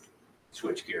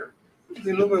switch gear.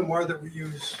 The aluminum wire that we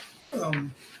use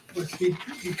with heat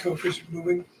coefficient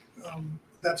moving,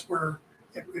 that's where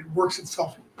it works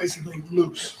itself basically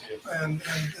loose. And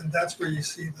that's where you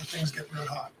see the things get red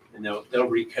hot. And they'll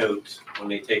recoat, when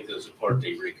they take those apart,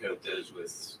 they recoat those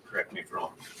with, correct me if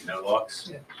wrong,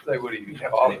 locks. They would even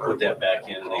have And they put that back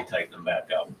in and they tighten them back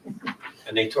up.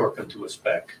 And they torque them to a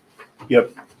spec.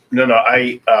 No,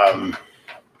 I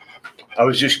I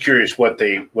was just curious what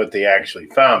they actually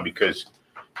found, because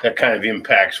that kind of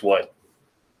impacts what.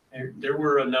 There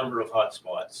were a number of hot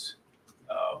spots.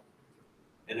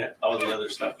 And all the other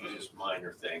stuff was just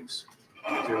minor things.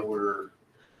 There were,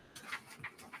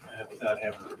 without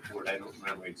having a report, I don't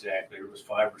remember exactly, there was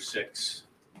 5 or 6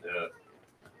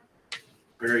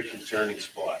 very concerning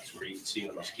spots where you could see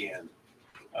on the scan,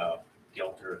 the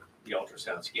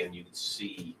ultrasound scan, you could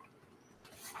see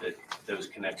that those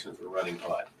connections were running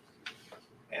hot.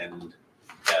 And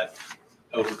that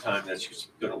over time, that's just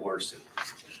gonna worsen.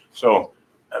 So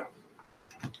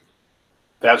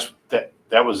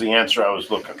that was the answer I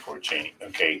was looking for, Cheney.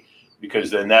 Okay,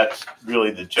 because then that's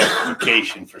really the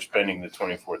justification for spending the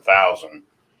 $24,000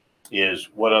 is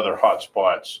what other hot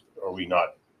spots are we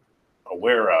not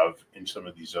aware of in some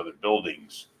of these other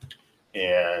buildings,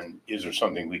 and is there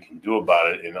something we can do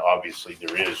about it? And obviously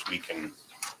there is. We can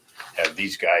have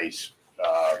these guys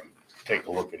take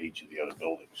a look at each of the other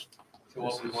buildings. So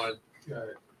what we want,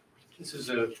 This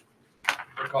is a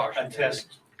precaution.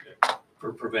 test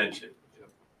for prevention,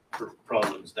 for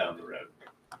problems down the road.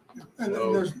 And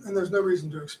So- there's no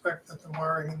reason to expect that the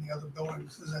wiring in the other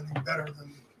buildings is any better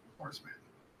than Horace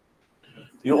Mann.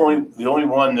 The only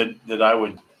one that I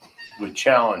would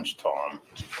challenge, Tom,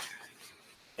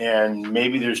 and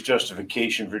maybe there's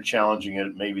justification for challenging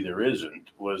it, maybe there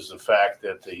isn't, was the fact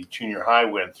that the junior high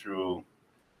went through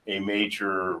a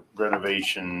major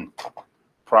renovation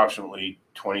approximately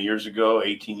 20 years ago,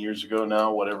 18 years ago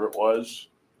now, whatever it was.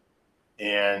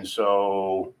 And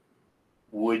so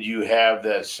would you have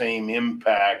that same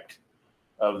impact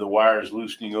of the wires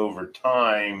loosening over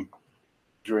time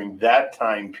during that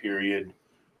time period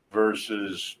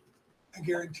versus? I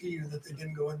guarantee you that they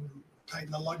didn't go in and tighten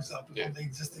the lugs up Yeah. on the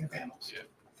existing panels. Yeah.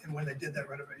 And when they did that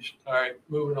renovation. All right,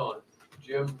 moving on.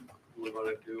 Jim, we're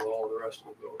gonna do all the rest of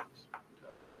the buildings.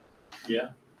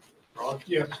 Yeah. Ron?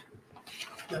 Yes.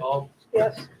 Tom?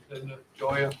 Yes, Linda?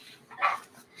 Joya?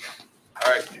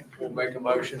 All right, we'll make a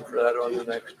motion for that on the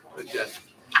next agenda.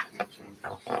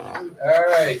 All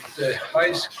right, the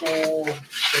high school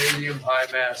stadium high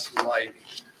mast lighting.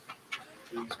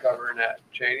 Who's covering that?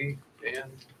 Cheney?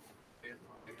 Dan?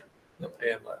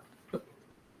 Dan left.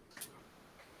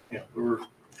 Yeah,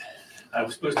 I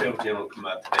was supposed to have a gentleman come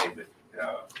out today, but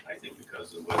I think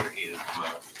because of the weather, he didn't come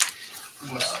out.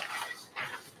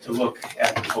 To look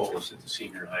at the poles at the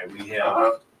senior high. We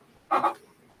have, a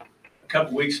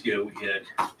couple weeks ago, we had,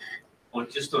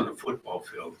 just on the football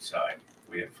field side,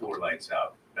 we had 4 lights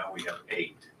out. Now we have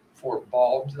 8. 4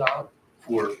 bulbs out?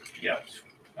 4, yes.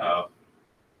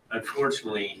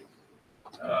 Unfortunately,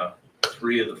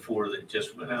 3 of the 4 that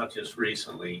just went out just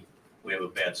recently, we have a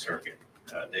bad circuit.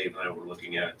 Dave and I were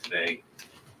looking at it today.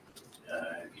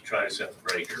 If you try to set the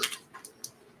breaker,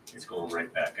 it's going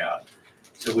right back out.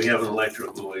 So we have an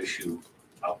electrical issue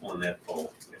up on that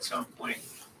pole at some point.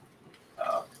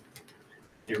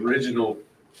 The original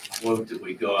quote that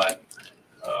we got,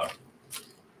 I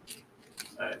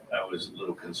was a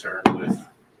little concerned with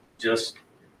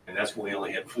and that's when we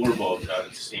only had 4 bulbs out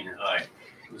at the senior high.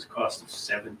 It was a cost of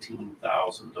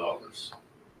 $17,000.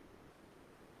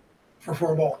 For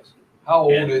 4 balls. How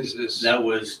old And is this? That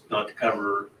was not to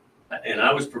cover, and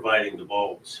I was providing the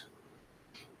bulbs.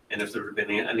 And if there had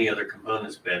been any other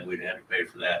components bed, we'd have to pay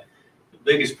for that. The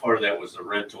biggest part of that was the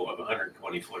rental of a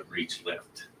 120-foot reach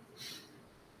lift.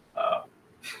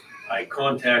 I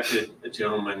contacted a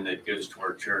gentleman that goes to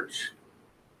our church.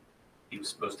 He was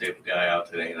supposed to have a guy out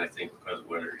today, and I think because of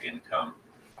weather, he didn't come.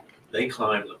 They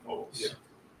climbed the poles. Yeah.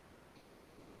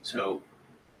 So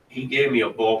he gave me a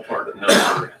ballpark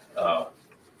number.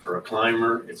 For a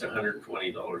climber, it's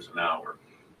 $120 an hour.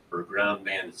 For a ground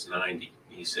man, it's $90.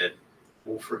 He said,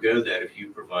 "We'll forgo that if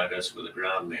you provide us with a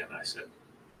ground man." I said,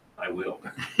 "I will."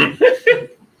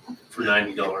 For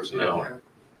 $90 an hour.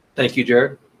 Thank you,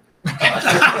 Jared.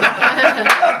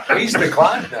 He's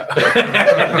declined now.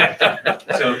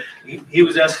 So he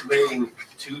was estimating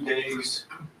 2 days.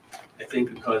 I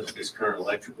think because of this current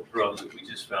electrical problem that we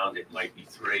just found, it might be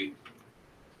 3.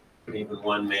 But even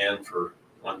one man for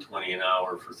 $120 an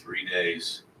hour for 3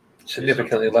 days.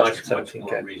 Significantly is a less than much more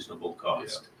 17K. reasonable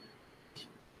cost.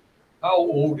 How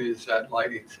old is that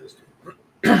lighting system?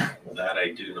 That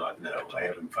I do not know. I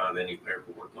haven't found any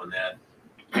paperwork on that.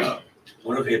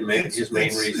 One of his main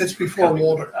reasons. It's for before coming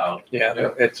Walter. out Yeah,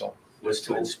 it's all. was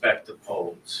to inspect the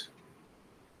poles.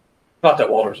 Not that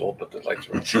Walter's old, but the lights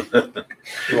are.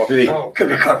 Could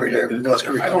be covered there. No, it's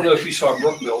could be I don't covered. know if you saw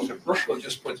Brookville, but Brookville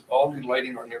just puts all new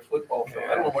lighting on their football field.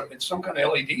 I don't know what, it's some kind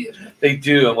of LED, isn't it? They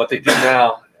do, and what they do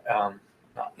now,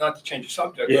 Not to change the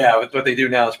subject. yeah, what they do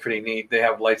now is pretty neat. They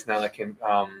have lights now that can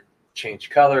change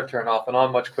color, turn off and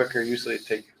on much quicker. Usually it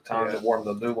take time to Yeah. warm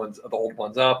the new ones, the old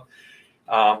ones up.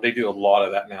 They do a lot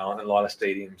of that now in a lot of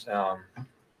stadiums.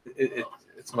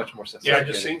 It's much more Yeah, I sophisticated.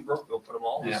 just seen Brookville put them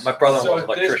all. Yeah, my brother-in-law's So an at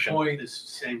this electrician. point, This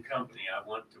same company, I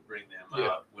want to bring them Yeah.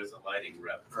 out with a lighting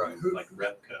rep, Right. like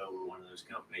Repco or one of those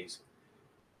companies,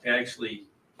 to actually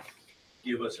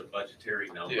give us a budgetary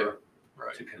Yeah. number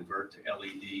right, to convert to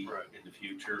LED Right. in the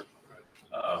future.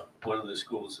 One of the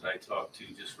schools that I talked to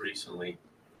just recently,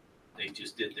 they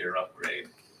just did their upgrade,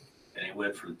 and it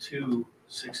went from two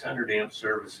 600 amp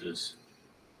services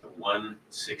to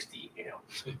 160 amp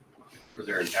for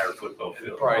their entire football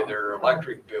field. probably their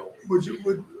electric bill.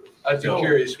 Would, I'd be So,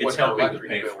 curious what It's their helping to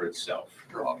electric pay bill for itself.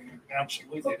 drop.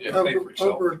 Absolutely. They over, pay for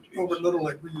itself. over at Little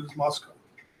Lake, we use Moscow.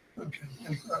 Okay,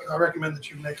 and I recommend that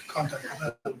you make contact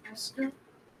with them. Esco,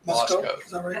 Moscow, Moscow.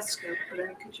 is that right? Esco, but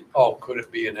I could you? Oh, could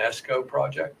it be an ESCO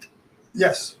project?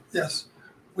 Yes, yes.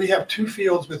 We have two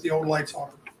fields with the old lights on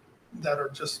them that are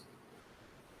just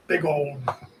big old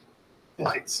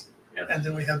lights. Yeah. And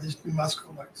then we have these new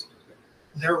Moscow lights.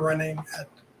 They're running at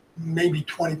maybe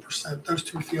 20%. Those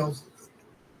two fields,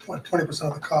 20%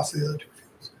 of the cost of the other two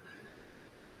fields.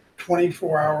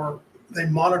 24-hour, they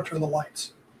monitor the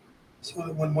lights. So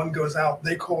that when one goes out,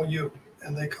 they call you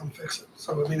and they come fix it.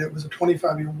 So, I mean, it was a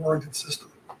 25-year warranted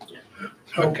system.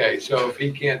 So, Okay, so if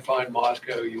he can't find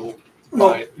Moscow, you'll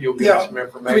Well, find, you'll yeah, get some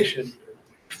information.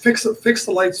 fix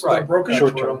the lights that are Right. broken.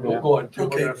 That's what I'm yeah. going to. We're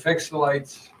Okay. gonna fix the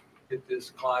lights, get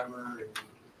this climber and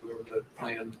whoever the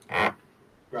land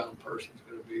ground person's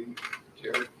gonna be,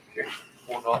 Jared.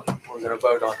 We're gonna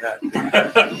vote on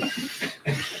that.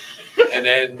 And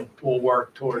then we'll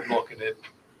work toward looking at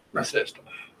the system.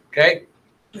 Okay?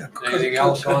 Yeah, Anything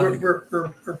else on-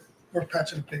 We're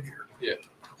patching a pig here.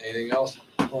 Anything else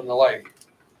on the lighting?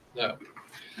 No.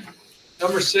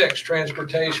 Number 6,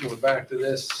 transportation. We're back to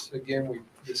this. Again, we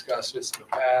discussed this in the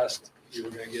past. You were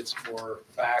gonna get some more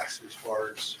facts as far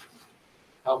as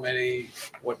how many,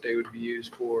 what they would be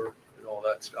used for and all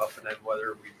that stuff, and then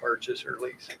whether we purchase or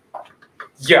lease.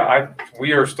 Yeah,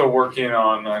 we are still working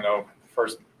on, I know,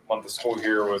 first month of school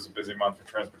here was a busy month for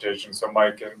transportation. So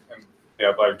Mike and the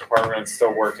athletic department is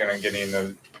still working on getting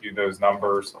those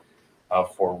numbers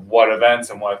for what events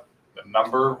and what the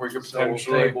number we could So we'll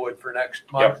potentially. table it for next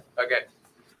month. Okay.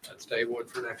 Let's table it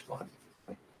for next month.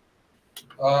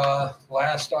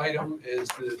 Last item is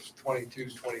the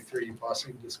 22-23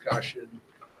 busing discussion.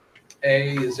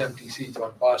 A is empty seats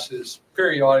on buses.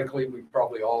 Periodically, we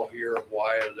probably all hear of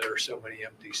why there are so many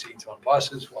empty seats on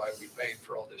buses, why we paying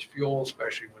for all this fuel,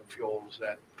 especially when fuel is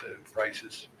at the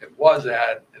prices it was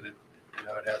at, and it,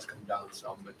 it has come down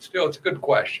some, but still, it's a good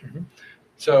question.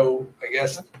 So I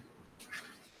guess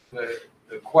the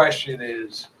question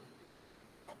is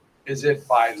it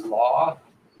by law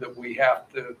that we have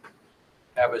to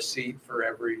have a seat for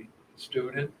every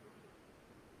student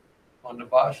on the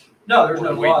bus? No, there's no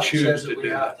Or do we law that choose says to that we do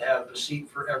have to have a seat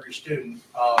for every student.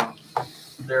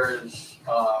 There is,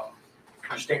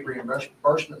 for state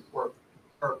reimbursement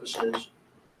purposes,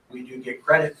 we do get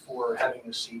credit for having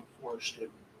a seat for a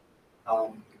student.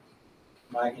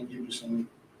 I can give you some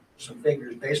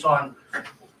figures based on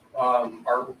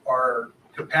our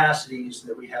capacities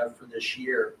that we have for this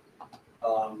year.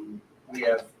 We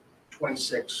have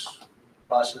 26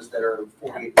 buses that are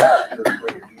 48 passenger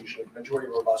rated usually. The majority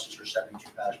of our buses are 72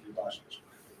 passenger buses.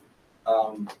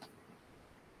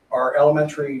 Our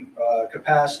elementary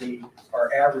capacity,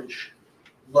 our average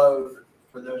load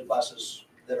for those buses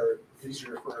that are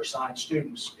easier for assigned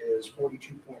students is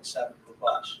 42.7 per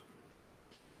bus.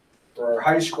 For our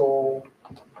high school,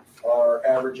 our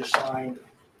average assigned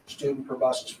student per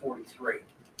bus is 43.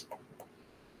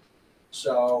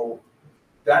 So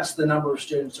that's the number of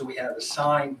students that we have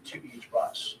assigned to each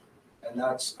bus. And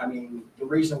that's, I mean, the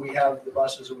reason we have the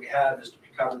buses that we have is to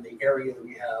cover the area that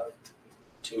we have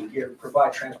to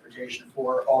provide transportation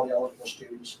for all the eligible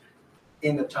students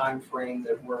in the time frame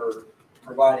that we're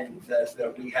providing,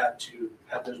 that we have to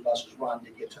have those buses run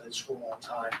to get to the school on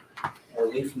time or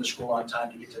leave from the school on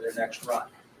time to get to their next run.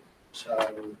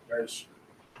 So there's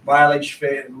mileage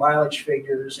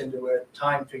figures into it,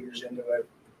 time figures into it,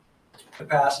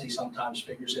 capacity sometimes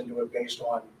figures into it based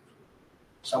on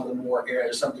some of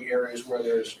the areas where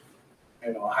there's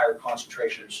a higher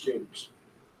concentration of students.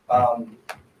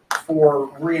 For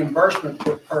reimbursement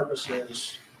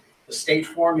purposes, the state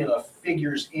formula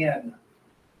figures in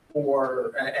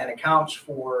for and accounts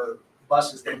for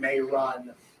buses that may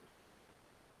run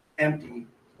empty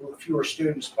with fewer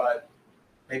students, but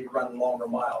maybe run longer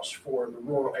miles for the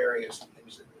rural areas and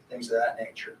things of that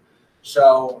nature.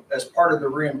 So as part of the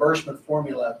reimbursement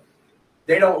formula,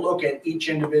 they don't look at each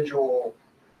individual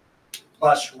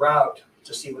bus route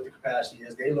to see what the capacity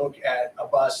is. They look at a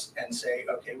bus and say,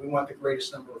 okay, we want the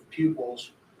greatest number of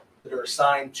pupils that are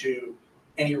assigned to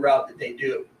any route that they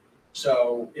do.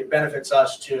 So it benefits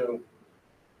us to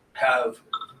have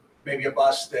maybe a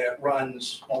bus that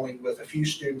runs only with a few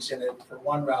students in it for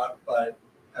one route, but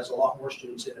has a lot more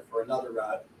students in it for another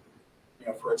route,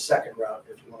 for its second route,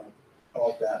 if you want to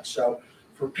call it that. So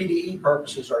for PDE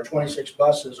purposes, our 26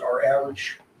 buses, our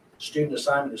average student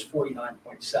assignment is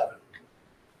 49.7.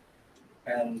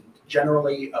 And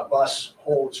generally, a bus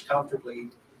holds comfortably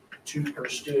two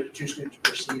students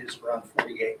per seat is around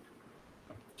 48.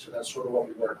 So that's sort of what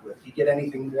we work with. You get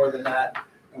anything more than that,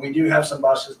 and we do have some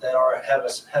buses that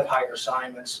have higher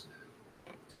assignments.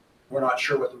 We're not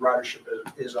sure what the ridership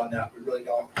is on that. We really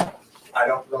don't. I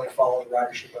don't really follow the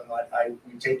ridership on that.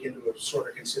 We take into a sort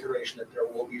of consideration that there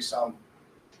will be some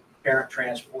parent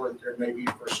transport. There may be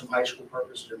for some high school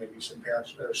purposes. There may be some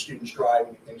parents or students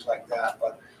driving and things like that.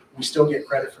 But we still get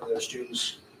credit for those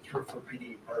students for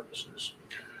PD purposes.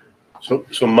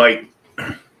 So Mike,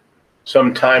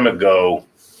 some time ago,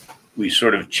 we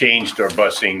sort of changed our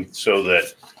busing so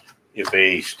that if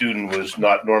a student was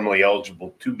not normally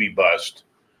eligible to be bused,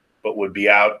 but would be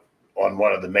out on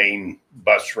one of the main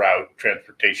bus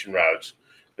transportation routes,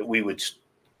 that we would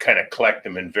kind of collect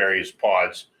them in various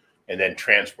pods and then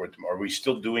transport them. Are we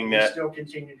still doing that? We still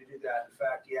continue to do that. In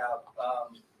fact, yeah,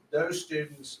 those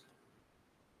students,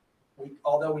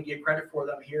 although we get credit for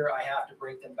them here, I have to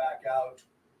break them back out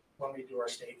when we do our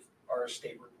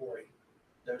state reporting.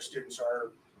 Those students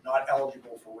are not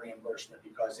eligible for reimbursement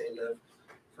because they live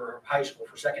for high school,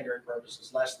 for secondary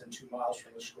purposes, less than 2 miles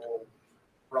from the school.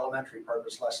 For elementary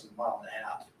purpose, less than 1.5 miles.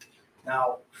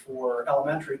 Now, for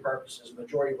elementary purposes, the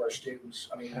majority of our students,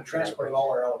 we're transporting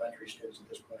all our elementary students at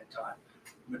this point in time.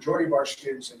 The majority of our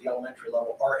students at the elementary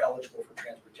level are eligible for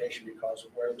transportation because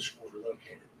of where the schools are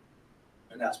located.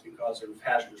 And that's because of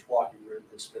hazardous walking route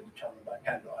that's been determined by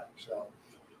PennDOT. So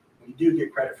we do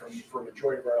get credit for a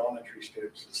majority of our elementary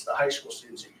students. It's the high school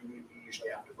students that we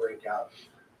usually have to break out,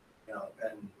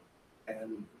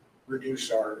 and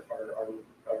reduce our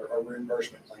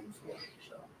reimbursement claim for.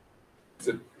 So is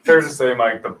it fair to say,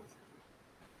 Mike, the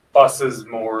buses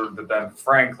more the Ben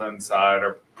Franklin side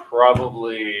are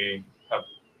probably,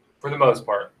 for the most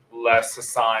part, less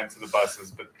assigned to the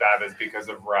buses, but that is because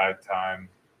of ride time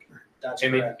that's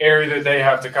in correct. the area that they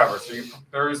have to cover. So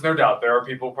there is no doubt there are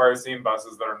people probably seeing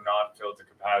buses that are not filled to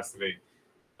capacity,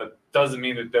 but doesn't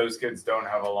mean that those kids don't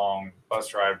have a long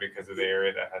bus ride because of the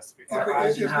area that has to be covered. Our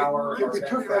Eisenhower, Yeah, our we Ben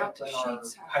took out the Franklin, our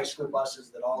sheets out. high school buses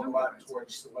that all go out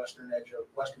towards the western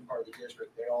part of the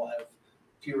district, they all have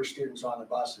fewer students on the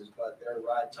buses, but their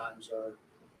ride times are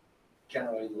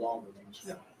generally the longer ones.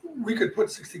 Yeah. We could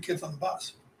put 60 kids on the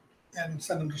bus and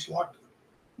send them to Slaughter,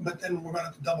 but then we're going to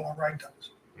have to double our ride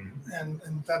times. Mhm.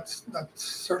 And that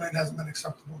certainly hasn't been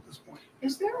acceptable at this point.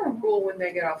 Is there a rule when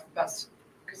they get off the bus?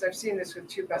 Because I've seen this with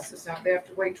 2 buses now. They have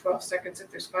to wait 12 seconds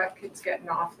if there's 5 kids getting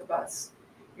off the bus.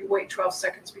 You wait 12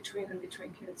 seconds between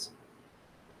kids.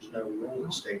 There's no rule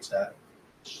that states that.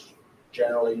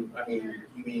 Generally,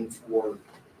 you mean for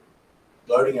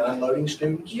loading and unloading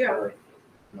students? Yeah. Or-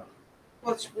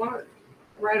 Well, it's one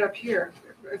right up here.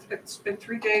 It's been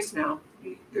 3 days now.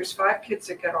 There's 5 kids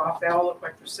that get off. They all look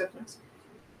like they're siblings.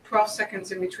 12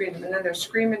 seconds in between them, and then they're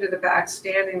screaming to the back,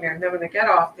 standing there. And then when they get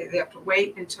off, they have to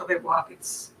wait until they walk.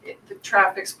 The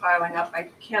traffic's piling up. I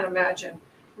can't imagine.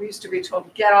 We used to be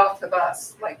told, get off the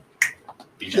bus. Like,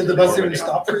 Did the bus even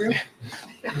stop for you?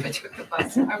 I took the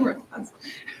bus. I rode the bus.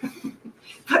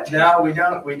 But No, we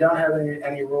don't have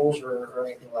any rules or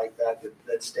anything like that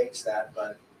states that,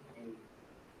 but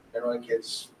generally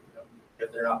kids,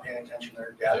 if they're not paying attention,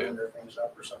 they're gathering their things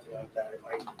up or something like that. It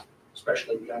might,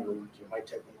 especially the younger ones, it might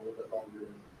take them a little bit longer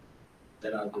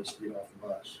than others to get off the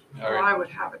bus. All well, right. I would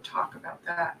have a talk about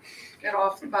that. Get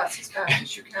off the bus as fast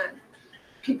as you can.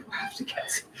 People have to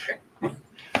get somewhere.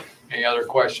 Any other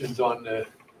questions on the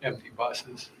empty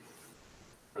buses?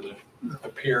 Or the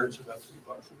appearance of empty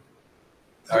buses?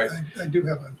 All right. I do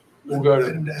have We'll go to-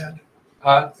 item to add.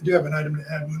 Huh? I do have an item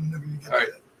to add whenever you get All right.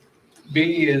 to that.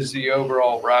 B is the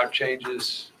overall route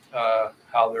changes,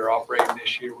 how they're operating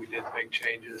this year. We did make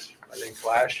changes, I think,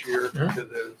 last year to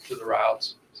the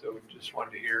routes. So we just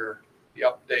wanted to hear the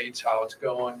updates, how it's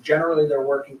going. Generally, they're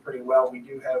working pretty well. We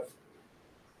do have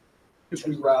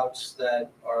 2 routes that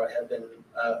have been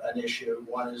an issue.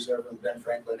 One is over in the Ben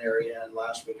Franklin area, and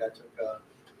last week I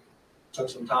took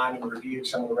some time and reviewed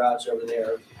some of the routes over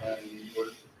there, and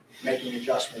we're making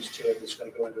adjustments to it that's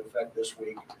going to go into effect this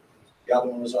week. The other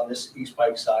one was on this East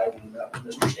Pike side, and that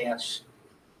was Mr.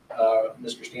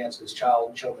 Stance's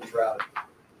children's route,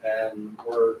 and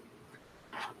we're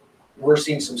we're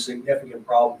seeing some significant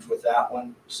problems with that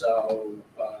one. So,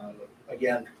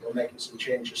 again, we're making some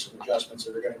changes, some adjustments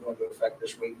that are going to go into effect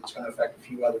this week. It's going to affect a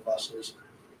few other buses,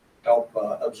 help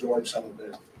absorb some of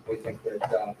it. We think that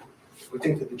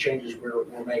the changes we're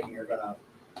making are going to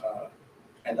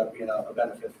end up being a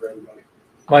benefit for everybody.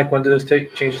 Mike, when do those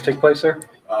changes take place, sir?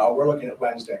 We're looking at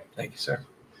Wednesday. Thank you, sir.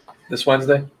 This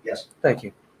Wednesday? Yes. Thank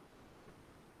you.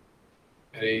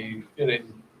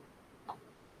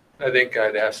 I think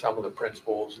I'd ask some of the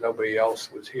principals. Nobody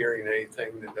else was hearing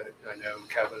anything that I know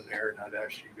Kevin and Aaron, I'd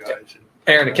ask you guys.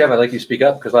 Aaron and Kevin, I'd like you to speak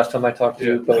up because last time I talked to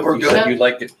you, Yeah. both, you said you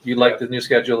liked it. You liked the new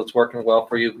schedule. It's working well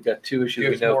for you. We got two issues. We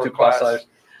Gives know more two class class. size,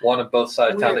 one on both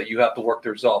sides of town that you have to work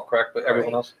to resolve, correct? But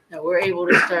everyone else? No, we're able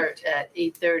to start at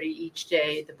 8:30 each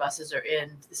day. The buses are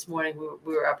in. This morning,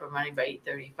 we were up and running by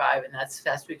 8:35, and that's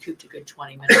fast. We recouped a good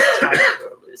 20 minutes of time that we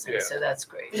were losing, Yeah. so that's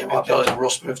great. Yeah, mobility's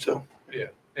real smooth too.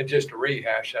 And just to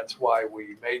rehash, that's why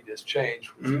we made this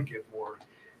change, was to give more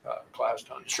class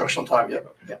time. Instructional time,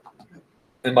 yep.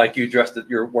 And Mike, you addressed that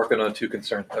you're working on two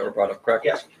concerns that were brought up, correct?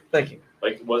 Yes. Thank you.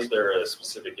 Like, was there a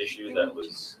specific issue that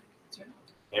was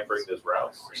hampering those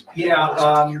routes?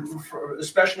 Yeah,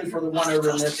 especially for the one over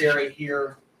in this area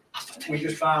here, we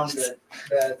just found that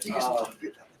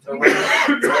the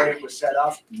way it was set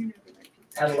up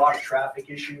had a lot of traffic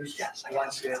issues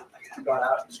once it got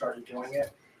out and started doing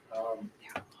it.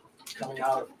 Coming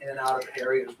out in and out of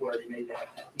areas where you need to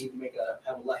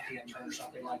have a left-hand turn or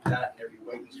something like that, and there'd be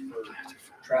waiting for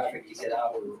traffic to get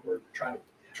out, or trying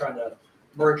to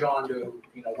merge onto,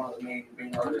 one of the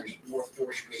main arteries, North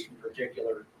 4th Street in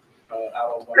particular,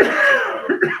 out on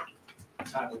 102.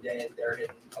 Time of day, they're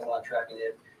hitting a lot of traffic. They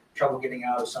had trouble getting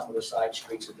out of some of the side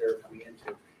streets that they're coming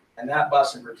into. And that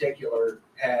bus in particular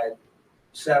had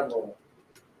several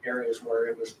areas where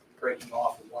it was breaking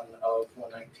off of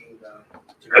 119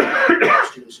 to go out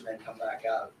students and then come back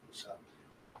out. So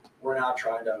we're now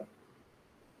trying to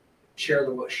share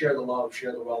the love,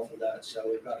 share the wealth of that. So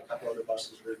we've got a couple other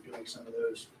buses that are doing some of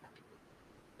those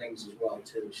things as well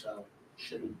too. So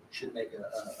should make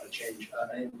a change,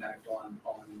 an impact on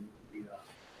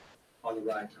the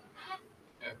ride time.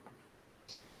 Yeah.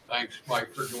 Thanks,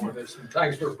 Mike, for doing this, and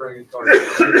thanks for bringing it to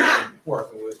our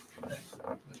working with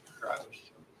Mr. Travis.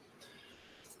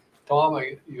 Tom,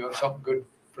 you have something good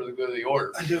for the good of the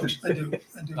order. I do.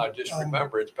 Now, just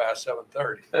remember, it's past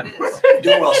 7:30. You're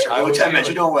doing well, sir. I would 10 minutes,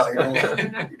 do you're doing well.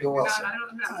 it. You're doing well, sir. I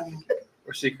don't know.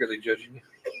 We're secretly judging you.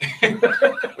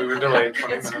 We were delayed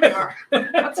 20 minutes.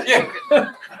 That's a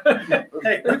secret.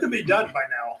 Hey, we could be done by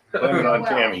now. Blame it on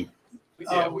Tammy.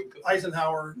 Yeah, we could.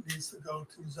 Eisenhower needs to go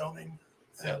to zoning,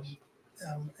 Yes.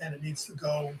 and it needs to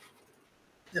go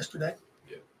yesterday.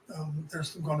 Yeah.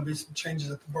 There's going to be some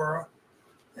changes at the borough,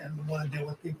 and we want to deal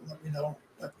with people that we know.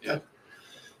 But Yeah.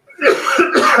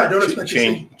 I don't expect to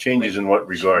see Changes in what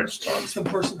regards, Tom? some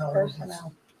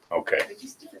personnel. Okay.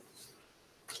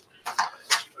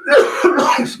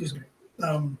 Excuse me.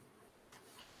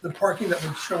 The parking that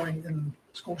we're showing in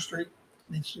School Street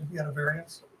needs to get a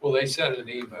variance. Well, they sent an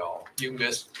email. You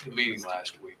missed the meeting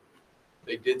last week.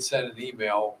 They did send an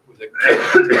email. Was it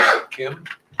Kim?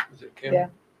 Was it Kim? Yeah.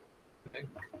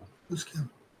 Who's Kim?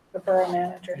 The borough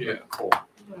manager. Yeah. Nicole.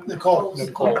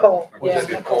 Nicole, Was yeah. it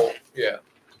Nicole? Yeah.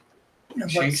 Yeah,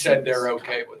 She but- said they're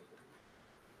okay with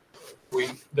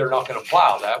it. They're not gonna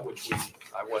plow that, which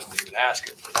I wasn't even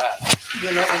asking for that.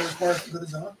 They're not going to require to go to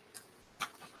zone?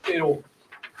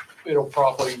 It'll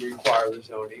probably require the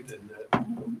zoning and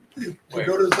To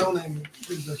go to zoning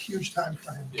is a huge time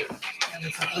frame. Yeah. And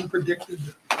it's an unpredicted.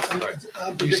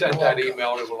 you sent that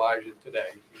email to Elijah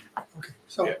today. Okay,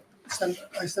 so Yeah.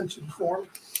 I sent you the form.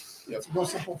 Yep. It's a real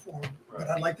simple form, but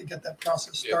I'd like to get that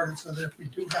process Yep. started so that if we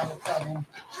do have a problem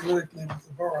politically with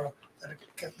the borough, that it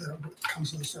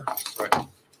comes to the surface. Right.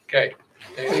 Okay.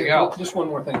 Anything else? Just one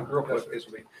more thing, real quick,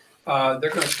 basically. They're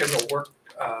gonna schedule work,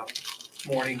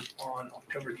 morning on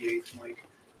October the 8th, Mike,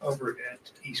 over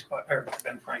at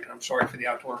Ben Franklin. I'm sorry for the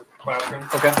outdoor classroom.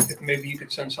 Okay. If maybe you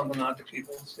could send something out to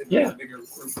people. They'd be Yeah. a bigger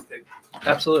group.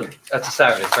 Absolutely. That's a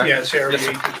Saturday, correct? Yeah, Saturday, Yes,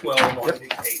 8 to 12 on the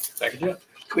 8th. Thank you.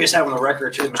 Can we just have on the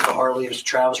record too, Mr. Harley and Mr.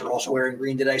 Travis are also wearing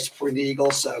green today, supporting the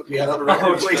Eagles, so can we have that on the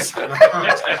record, please? Just have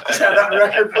that on the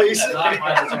record, please.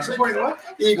 Supporting what?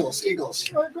 Eagles.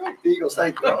 Oh, great. Eagles,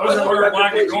 thank you. We're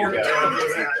black and gold. All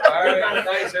right.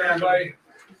 Thanks, everybody.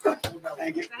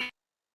 Thank you.